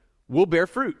 listen, we'll bear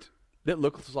fruit that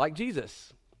looks like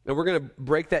Jesus. And we're going to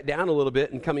break that down a little bit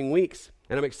in coming weeks,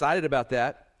 and I'm excited about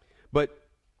that. But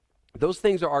those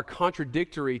things are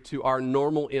contradictory to our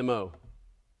normal MO.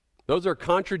 Those are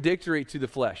contradictory to the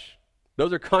flesh.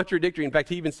 Those are contradictory. In fact,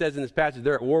 he even says in this passage,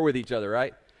 they're at war with each other,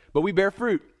 right? But we bear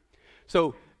fruit.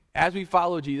 So as we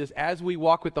follow Jesus, as we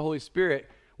walk with the Holy Spirit,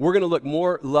 we're going to look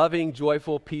more loving,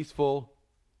 joyful, peaceful,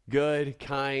 good,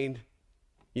 kind,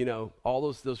 all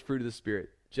those fruit of the Spirit,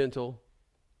 gentle.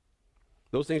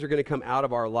 Those things are going to come out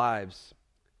of our lives.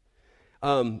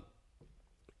 And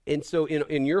so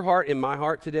in your heart, in my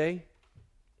heart today,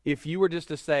 if you were just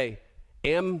to say,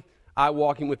 am I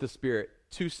walking with the Spirit?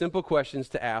 Two simple questions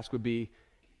to ask would be,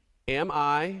 am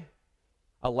I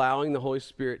allowing the Holy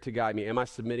Spirit to guide me? Am I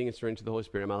submitting and surrendering to the Holy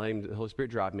Spirit? Am I letting the Holy Spirit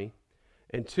drive me?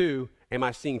 And two, am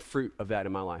I seeing fruit of that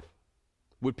in my life?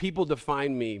 Would people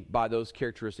define me by those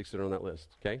characteristics that are on that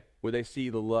list, okay? Would they see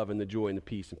the love and the joy and the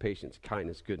peace and patience,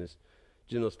 kindness, goodness,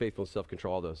 gentleness, faithfulness,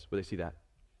 self-control, all those? Would they see that?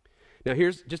 Now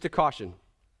here's just a caution.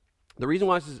 The reason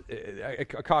why this is a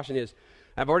caution is,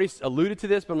 I've already alluded to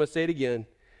this, but I'm going to say it again.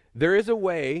 There is a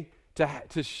way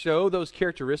to show those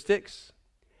characteristics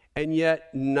and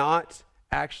yet not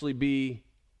actually be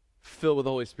filled with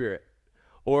the Holy Spirit.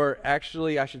 Or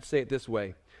actually, I should say it this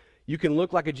way. You can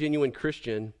look like a genuine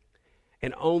Christian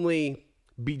and only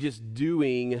be just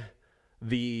doing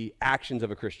the actions of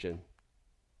a Christian.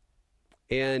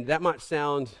 And that might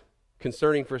sound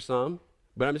concerning for some,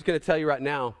 but I'm just going to tell you right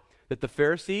now that the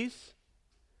Pharisees,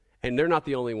 and they're not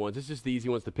the only ones. It's just the easy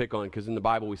ones to pick on because in the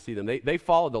Bible we see them. They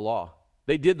followed the law.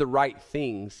 They did the right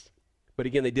things, but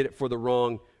again, they did it for the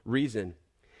wrong reason.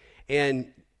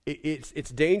 And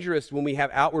it's dangerous when we have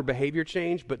outward behavior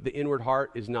change, but the inward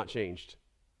heart is not changed.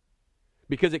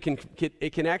 Because it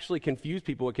can actually confuse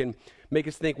people. It can make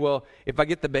us think, well, if I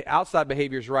get the outside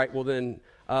behaviors right, well then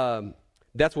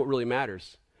that's what really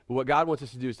matters. But what God wants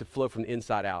us to do is to flow from the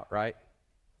inside out, right?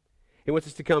 He wants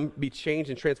us to be changed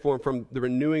and transformed from the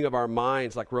renewing of our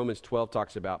minds, like Romans 12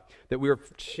 talks about, that we are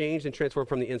changed and transformed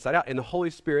from the inside out. And the Holy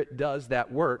Spirit does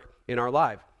that work in our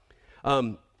life.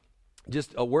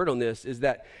 Just a word on this is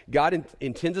that God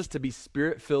intends us to be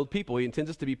Spirit-filled people. He intends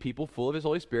us to be people full of His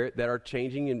Holy Spirit that are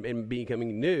changing and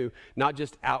becoming new, not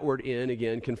just outward in,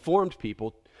 again, conformed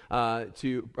people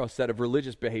to a set of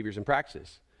religious behaviors and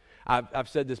practices. I've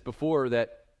said this before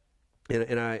that,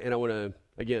 and I want to,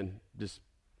 again, just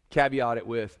caveat it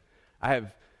with, I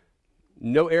have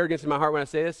no arrogance in my heart when I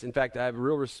say this. In fact, I have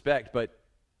real respect, but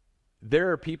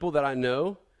there are people that I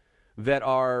know that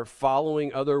are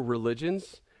following other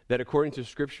religions that according to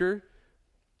Scripture,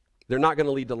 they're not going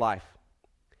to lead to life.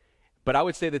 But I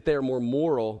would say that they're more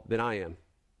moral than I am.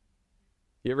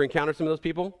 You ever encountered some of those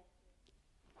people?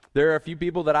 There are a few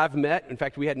people that I've met. In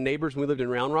fact, we had neighbors when we lived in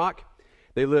Round Rock.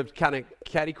 They lived kind of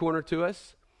catty corner to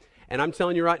us. And I'm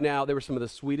telling you right now, they were some of the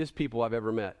sweetest people I've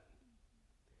ever met.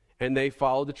 And they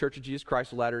followed the Church of Jesus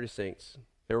Christ of Latter-day Saints.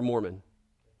 They were Mormon.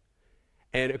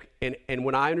 And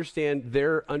when I understand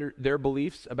their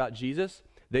beliefs about Jesus,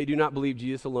 they do not believe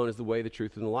Jesus alone is the way, the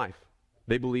truth, and the life.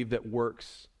 They believe that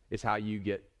works is how you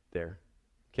get there.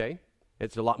 Okay?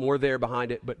 It's a lot more there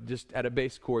behind it, but just at a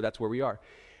base core, that's where we are.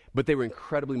 But they were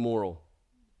incredibly moral.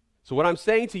 So what I'm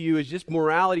saying to you is just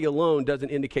morality alone doesn't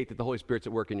indicate that the Holy Spirit's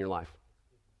at work in your life.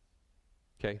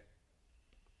 Okay?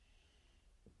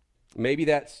 Maybe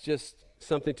that's just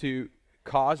something to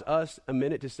cause us a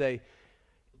minute to say,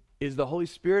 is the Holy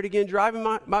Spirit again driving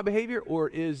my behavior, or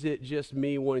is it just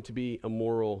me wanting to be a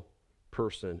moral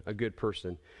person, a good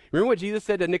person? Remember what Jesus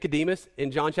said to Nicodemus in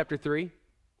John chapter 3?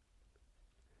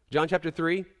 John chapter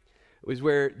 3 was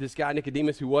where this guy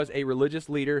Nicodemus, who was a religious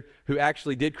leader, who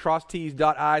actually did cross T's,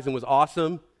 dot I's, and was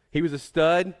awesome. He was a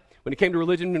stud. When it came to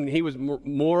religion, and he was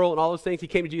moral and all those things, he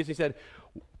came to Jesus and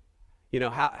he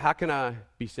said, how can I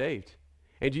be saved?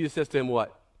 And Jesus says to him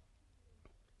what?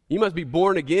 You must be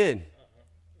born again.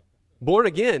 Born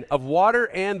again of water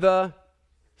and the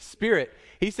Spirit.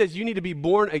 He says you need to be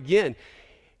born again.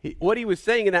 What he was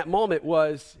saying in that moment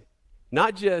was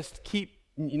not just keep,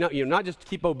 not just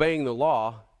keep obeying the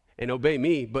law and obey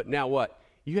me, but now what?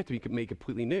 You have to be made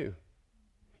completely new.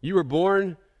 You were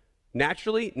born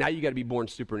naturally, now you got to be born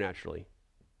supernaturally.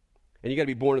 And you got to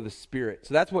be born of the Spirit.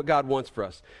 So that's what God wants for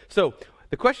us. So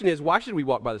the question is, why should we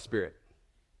walk by the Spirit?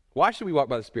 Why should we walk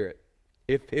by the Spirit?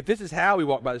 If this is how we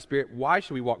walk by the Spirit, why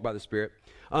should we walk by the Spirit?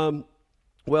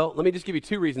 Well, let me just give you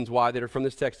two reasons why that are from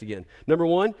this text again. Number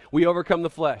one, we overcome the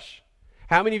flesh.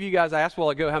 How many of you guys, I asked a while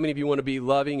ago, how many of you want to be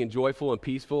loving and joyful and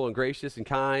peaceful and gracious and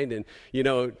kind and,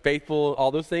 faithful,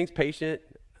 all those things, patient?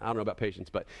 I don't know about patience,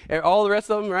 but all the rest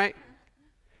of them, right?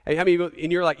 And how many of you,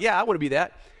 and you're like, yeah, I want to be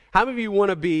that. How many of you want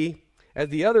to be, as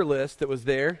the other list that was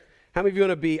there, how many of you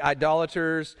want to be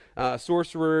idolaters,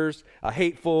 sorcerers,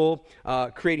 hateful,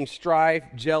 creating strife,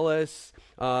 jealous,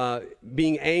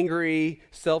 being angry,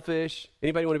 selfish?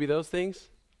 Anybody want to be those things?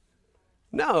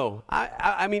 No.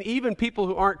 I mean, even people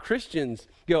who aren't Christians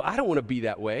go, I don't want to be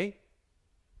that way.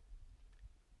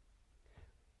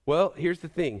 Well, here's the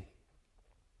thing.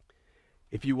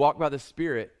 If you walk by the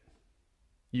Spirit,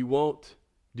 you won't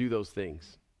do those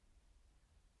things.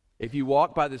 If you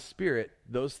walk by the Spirit,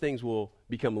 those things will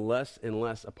become less and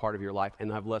less a part of your life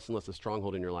and have less and less a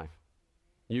stronghold in your life.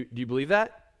 Do you believe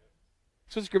that?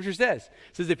 That's what Scripture says.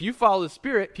 It says if you follow the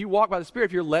Spirit, if you walk by the Spirit,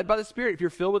 if you're led by the Spirit, if you're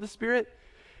filled with the Spirit,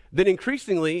 then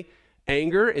increasingly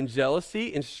anger and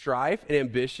jealousy and strife and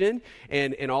ambition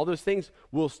and all those things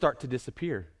will start to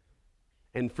disappear.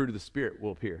 And fruit of the Spirit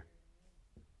will appear.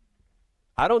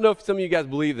 I don't know if some of you guys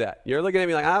believe that. You're looking at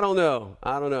me like, I don't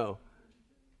know.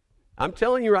 I'm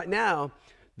telling you right now,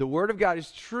 the Word of God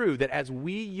is true that as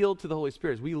we yield to the Holy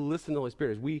Spirit, as we listen to the Holy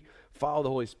Spirit, as we follow the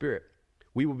Holy Spirit,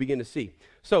 we will begin to see.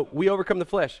 So we overcome the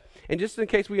flesh. And just in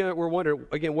case we're wondering,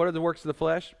 again, what are the works of the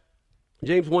flesh?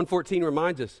 James 1:14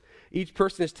 reminds us, each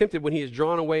person is tempted when he is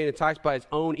drawn away and enticed by his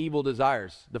own evil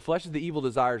desires. The flesh is the evil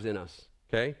desires in us,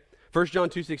 okay? 1 John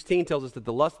 2:16 tells us that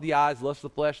the lust of the eyes, lust of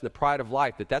the flesh, and the pride of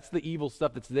life, that's the evil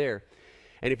stuff that's there.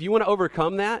 And if you want to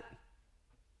overcome that,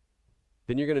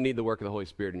 then you're going to need the work of the Holy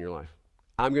Spirit in your life.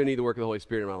 I'm going to need the work of the Holy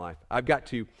Spirit in my life. I've got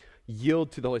to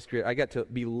yield to the Holy Spirit. I got to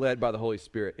be led by the Holy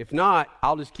Spirit. If not,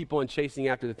 I'll just keep on chasing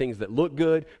after the things that look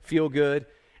good, feel good,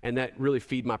 and that really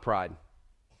feed my pride.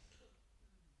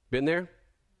 Been there?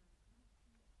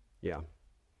 Yeah.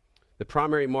 The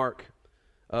primary mark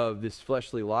of this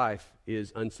fleshly life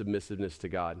is unsubmissiveness to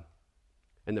God.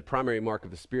 And the primary mark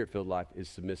of the Spirit-filled life is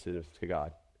submissiveness to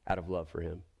God out of love for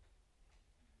Him.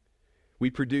 We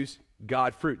produce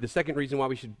God fruit. The second reason why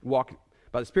we should walk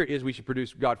by the Spirit is we should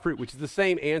produce God fruit, which is the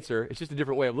same answer. It's just a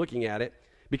different way of looking at it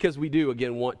because we do,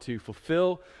 again, want to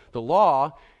fulfill the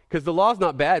law because the law's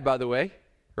not bad, by the way,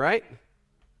 right?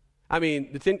 I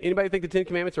mean, anybody think the Ten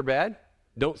Commandments are bad?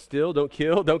 Don't steal, don't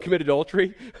kill, don't commit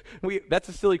adultery. That's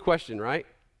a silly question, right?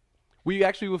 We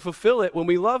actually will fulfill it when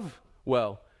we love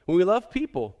well, when we love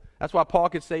people. That's why Paul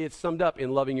could say it's summed up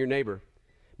in loving your neighbor.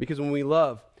 Because when we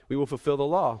love, we will fulfill the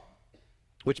law.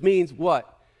 Which means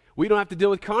what? We don't have to deal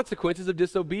with consequences of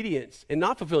disobedience and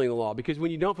not fulfilling the law. Because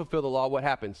when you don't fulfill the law, what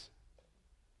happens?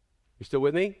 You still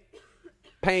with me?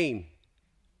 Pain,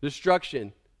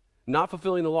 destruction. Not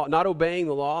fulfilling the law, not obeying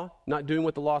the law, not doing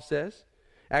what the law says,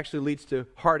 actually leads to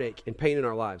heartache and pain in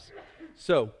our lives.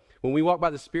 So, when we walk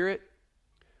by the Spirit,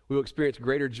 we will experience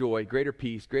greater joy, greater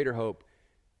peace, greater hope,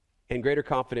 and greater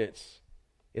confidence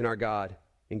in our God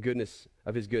and goodness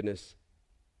of His goodness.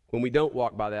 When we don't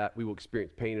walk by that, we will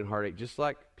experience pain and heartache, just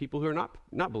like people who are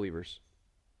not believers.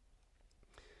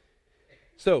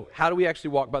 So, how do we actually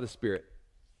walk by the Spirit?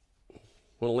 I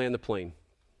want to land the plane.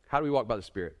 How do we walk by the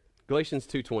Spirit? Galatians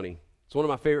 2:20. It's one of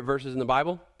my favorite verses in the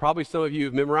Bible. Probably some of you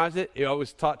have memorized it. It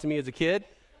was taught to me as a kid.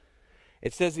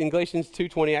 It says in Galatians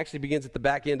 2:20, actually begins at the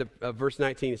back end of verse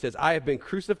 19. It says, I have been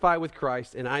crucified with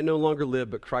Christ, and I no longer live,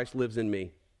 but Christ lives in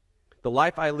me. The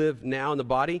life I live now in the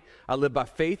body, I live by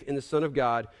faith in the Son of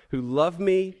God, who loved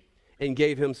me and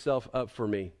gave Himself up for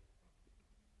me.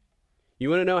 You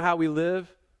want to know how we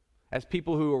live as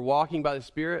people who are walking by the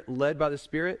Spirit, led by the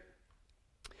Spirit?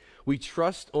 We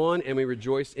trust on and we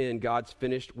rejoice in God's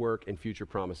finished work and future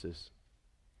promises.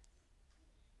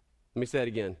 Let me say that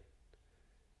again.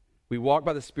 We walk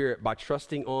by the Spirit by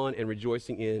trusting on and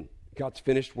rejoicing in God's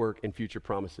finished work and future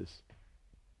promises.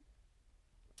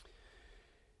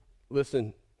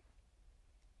 Listen,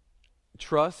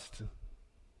 trust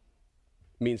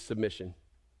means submission.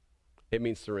 It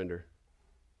means surrender.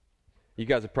 You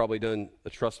guys have probably done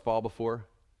a trust fall before.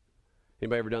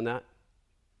 Anybody ever done that?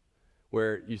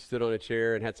 Where you stood on a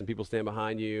chair and had some people stand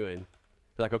behind you and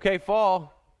they're like, okay,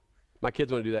 fall. My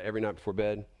kids want to do that every night before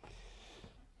bed.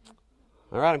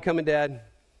 All right, I'm coming, Dad.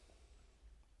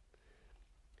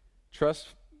 Trust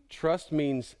trust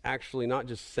means actually not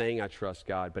just saying I trust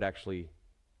God, but actually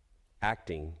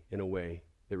acting in a way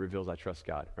that reveals I trust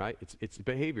God, right? It's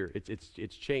behavior,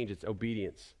 it's change, it's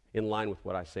obedience in line with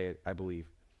what I say I believe.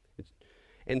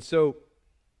 And so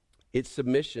it's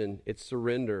submission, it's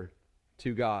surrender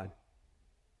to God.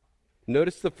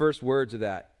 Notice the first words of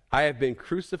that. I have been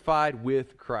crucified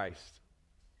with Christ.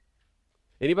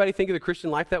 Anybody think of the Christian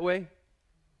life that way?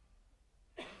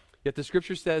 Yet the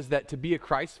scripture says that to be a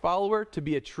Christ follower, to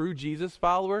be a true Jesus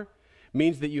follower,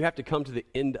 means that you have to come to the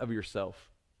end of yourself.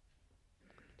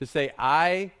 To say,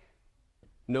 I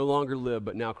no longer live,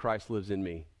 but now Christ lives in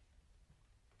me.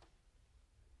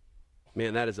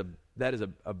 Man, that is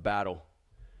a battle.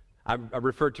 I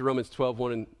referred to Romans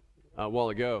 12:1 a while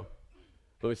ago.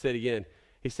 Let me say it again.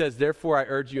 He says, therefore I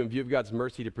urge you in view of God's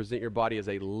mercy to present your body as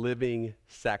a living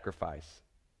sacrifice.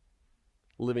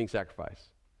 Living sacrifice.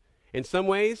 In some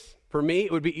ways, for me,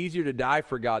 it would be easier to die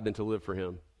for God than to live for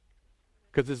him.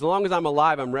 Because as long as I'm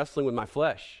alive, I'm wrestling with my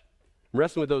flesh. I'm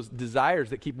wrestling with those desires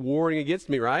that keep warring against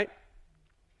me, right?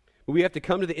 But we have to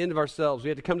come to the end of ourselves. We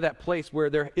have to come to that place where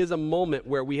there is a moment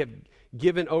where we have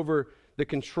given over the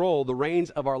control, the reins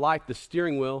of our life, the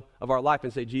steering wheel of our life,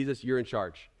 and say, Jesus, you're in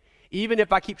charge. Even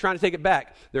if I keep trying to take it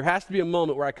back, there has to be a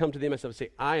moment where I come to the end of myself and say,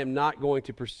 I am not going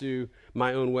to pursue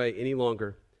my own way any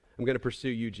longer. I'm going to pursue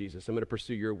you, Jesus. I'm going to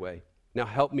pursue your way. Now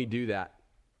help me do that.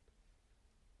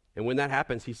 And when that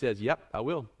happens, he says, yep, I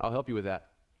will. I'll help you with that.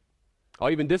 I'll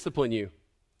even discipline you.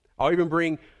 I'll even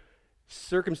bring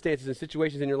circumstances and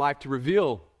situations in your life to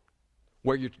reveal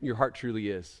where your heart truly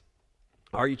is.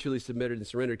 Are you truly submitted and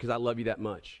surrendered? Because I love you that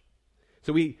much.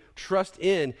 So we trust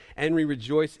in and we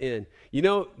rejoice in. You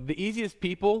know, the easiest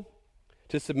people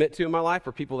to submit to in my life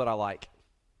are people that I like.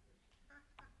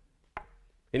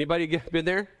 Anybody been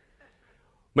there?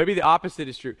 Maybe the opposite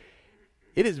is true.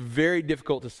 It is very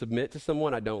difficult to submit to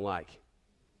someone I don't like.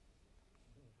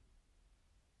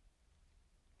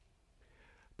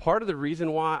 Part of the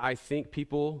reason why I think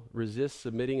people resist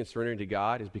submitting and surrendering to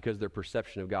God is because their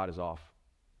perception of God is off.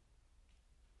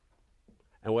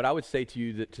 And what I would say to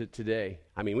you today,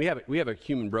 I mean, we have a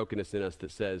human brokenness in us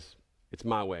that says, it's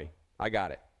my way, I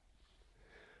got it.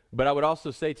 But I would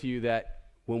also say to you that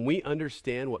when we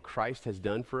understand what Christ has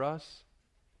done for us,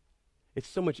 it's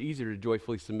so much easier to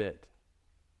joyfully submit.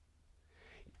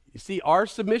 You see, our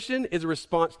submission is a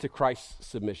response to Christ's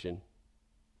submission.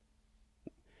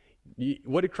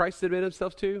 What did Christ submit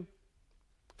himself to?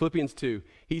 Philippians 2.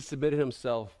 He submitted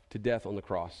himself to death on the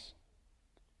cross.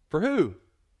 For who?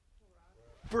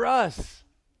 For us.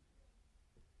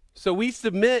 So we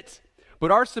submit,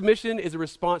 but our submission is a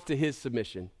response to his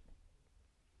submission.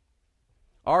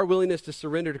 Our willingness to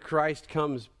surrender to Christ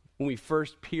comes when we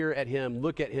first peer at him,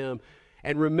 look at him,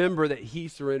 and remember that he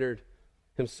surrendered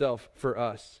himself for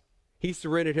us. He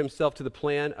surrendered himself to the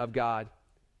plan of God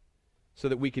so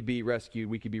that we could be rescued,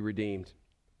 we could be redeemed.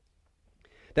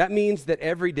 That means that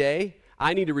every day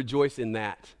I need to rejoice in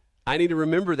that. I need to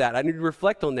remember that. I need to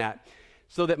reflect on that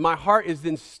so that my heart is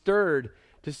then stirred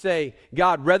to say,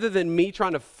 God, rather than me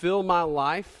trying to fill my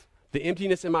life, the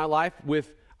emptiness in my life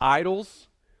with idols,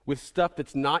 with stuff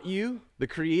that's not you, the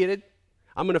created,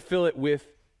 I'm going to fill it with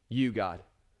you, God.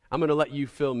 I'm going to let you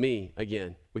fill me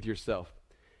again with yourself.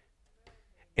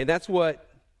 And that's what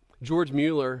George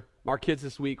Mueller, our kids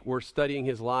this week, were studying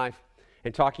his life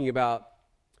and talking about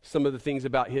some of the things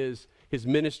about his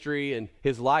ministry and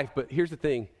his life. But here's the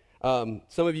thing. Some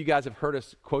of you guys have heard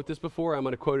us quote this before. I'm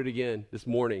going to quote it again this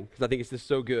morning because I think it's just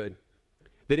so good.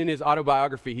 That in his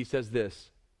autobiography, he says this: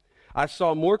 I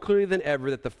saw more clearly than ever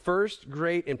that the first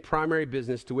great and primary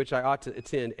business to which I ought to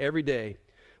attend every day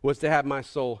was to have my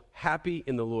soul happy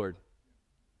in the Lord.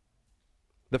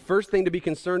 The first thing to be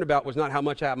concerned about was not how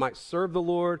much I might serve the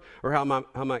Lord or how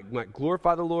I might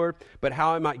glorify the Lord, but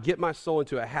how I might get my soul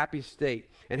into a happy state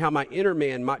and how my inner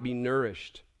man might be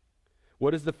nourished.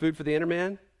 What is the food for the inner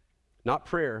man? Not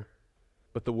prayer,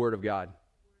 but the Word of God.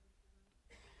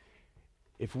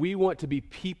 If we want to be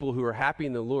people who are happy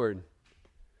in the Lord,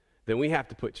 then we have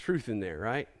to put truth in there,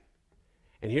 right?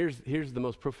 And here's the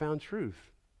most profound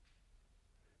truth.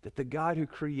 That the God who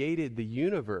created the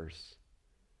universe,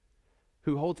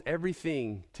 who holds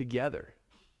everything together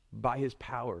by his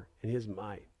power and his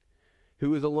might,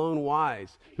 who is alone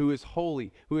wise, who is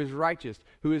holy, who is righteous,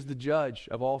 who is the judge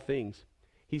of all things,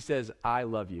 he says, I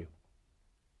love you.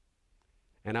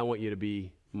 And I want you to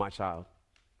be my child.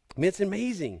 I mean, it's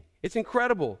amazing. It's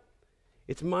incredible.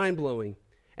 It's mind-blowing.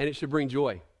 And it should bring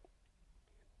joy.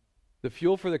 The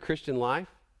fuel for the Christian life,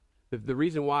 the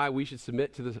reason why we should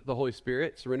submit to the Holy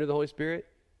Spirit, surrender to the Holy Spirit,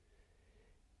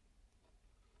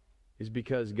 is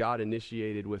because God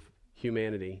initiated with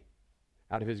humanity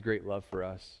out of his great love for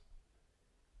us.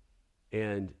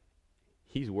 And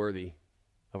he's worthy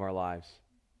of our lives.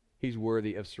 He's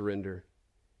worthy of surrender.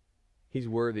 He's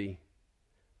worthy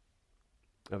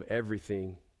of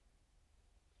everything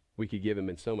we could give him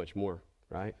and so much more,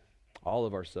 right? All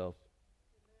of ourselves.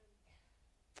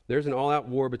 There's an all-out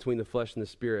war between the flesh and the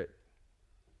spirit.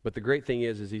 But the great thing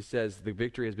is he says the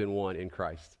victory has been won in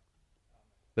Christ.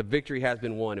 The victory has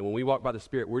been won. And when we walk by the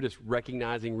Spirit, we're just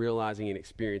recognizing, realizing, and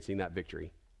experiencing that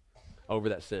victory over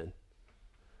that sin.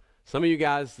 Some of you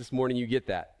guys this morning, you get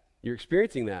that. You're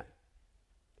experiencing that.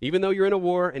 Even though you're in a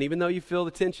war and even though you feel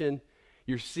the tension,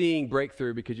 you're seeing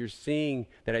breakthrough because you're seeing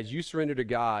that as you surrender to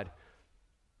God,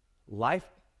 life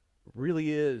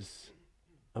really is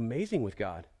amazing with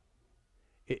God.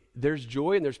 There's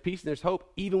joy and there's peace and there's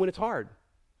hope even when it's hard.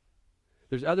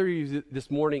 There's other of you this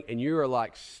morning and you are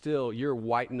like still, you're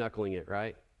white knuckling it,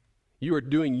 right? You are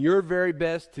doing your very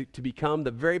best to become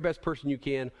the very best person you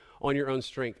can on your own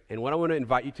strength. And what I want to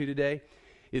invite you to today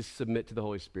is submit to the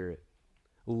Holy Spirit.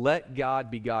 Let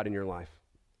God be God in your life.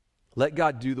 Let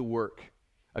God do the work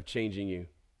of changing you.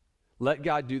 Let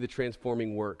God do the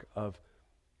transforming work of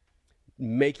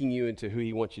making you into who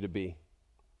he wants you to be.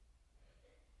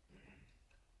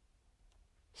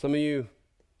 Some of you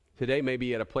today may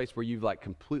be at a place where you've like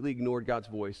completely ignored God's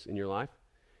voice in your life.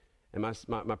 And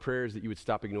my prayer is that you would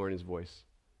stop ignoring his voice.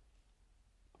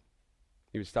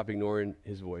 You would stop ignoring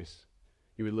his voice.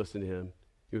 You would listen to him.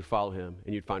 You would follow him,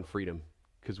 and you'd find freedom.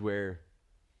 Because where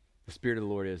the Spirit of the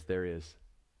Lord is, there is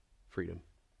freedom.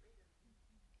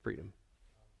 Freedom.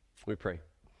 Let me pray.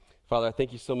 Father, I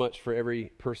thank you so much for every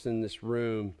person in this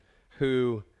room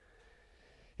who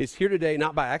is here today,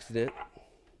 not by accident,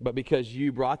 but because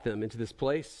you brought them into this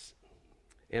place.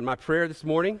 And my prayer this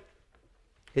morning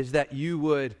is that you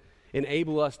would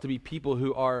enable us to be people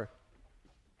who are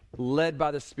led by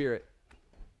the Spirit,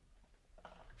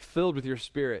 filled with your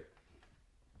Spirit,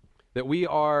 that we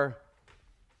are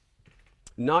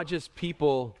not just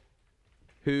people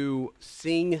who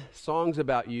sing songs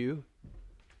about you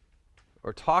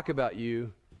or talk about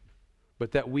you,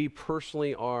 but that we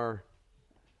personally are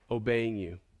obeying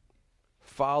you,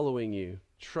 following you,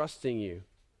 trusting you.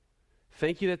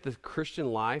 Thank you that the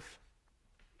Christian life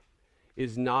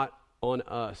is not on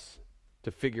us to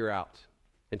figure out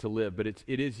and to live, but it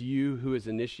is you who is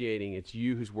initiating, it's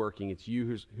you who's working, it's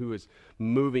you who is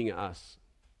moving us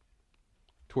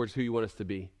towards who you want us to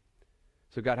be.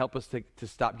 So God, help us to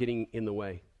stop getting in the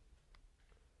way.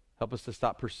 Help us to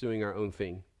stop pursuing our own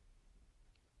thing.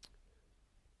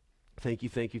 Thank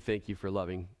you for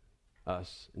loving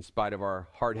us in spite of our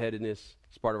hard-headedness,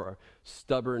 in spite of our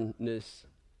stubbornness,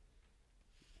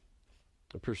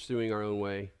 of pursuing our own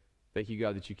way. Thank you,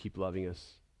 God, that you keep loving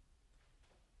us.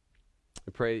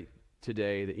 I pray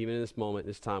today that even in this moment,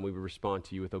 this time, we would respond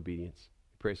to you with obedience.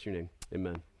 We praise your name.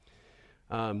 Amen.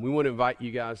 We want to invite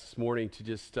you guys this morning to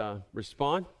just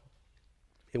respond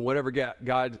in whatever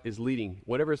God is leading,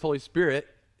 whatever his Holy Spirit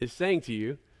is saying to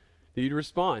you, that you to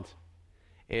respond.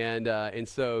 And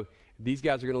so these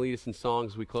guys are going to lead us in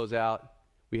songs as we close out.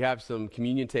 We have some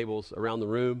communion tables around the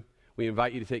room. We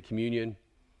invite you to take communion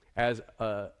as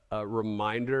a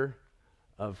reminder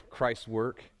of Christ's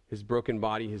work, his broken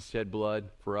body, his shed blood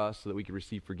for us so that we can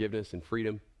receive forgiveness and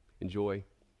freedom and joy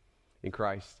in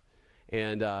Christ.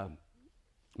 And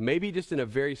maybe just in a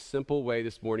very simple way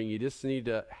this morning, you just need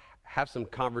to have some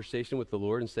conversation with the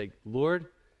Lord and say, Lord,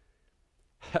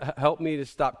 help me to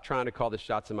stop trying to call the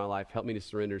shots in my life. Help me to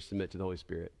surrender and submit to the Holy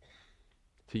Spirit,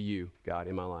 to you, God,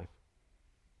 in my life.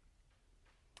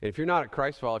 And if you're not a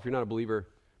Christ follower, if you're not a believer,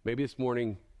 maybe this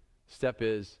morning step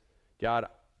is, God,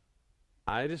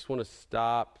 I just want to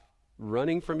stop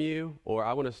running from you, or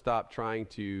I want to stop trying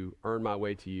to earn my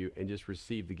way to you and just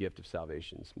receive the gift of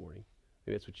salvation this morning.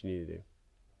 Maybe that's what you need to do.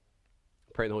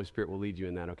 Pray the Holy Spirit will lead you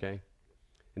in that, okay?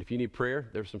 And if you need prayer,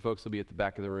 there's some folks that'll be at the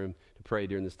back of the room to pray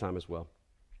during this time as well.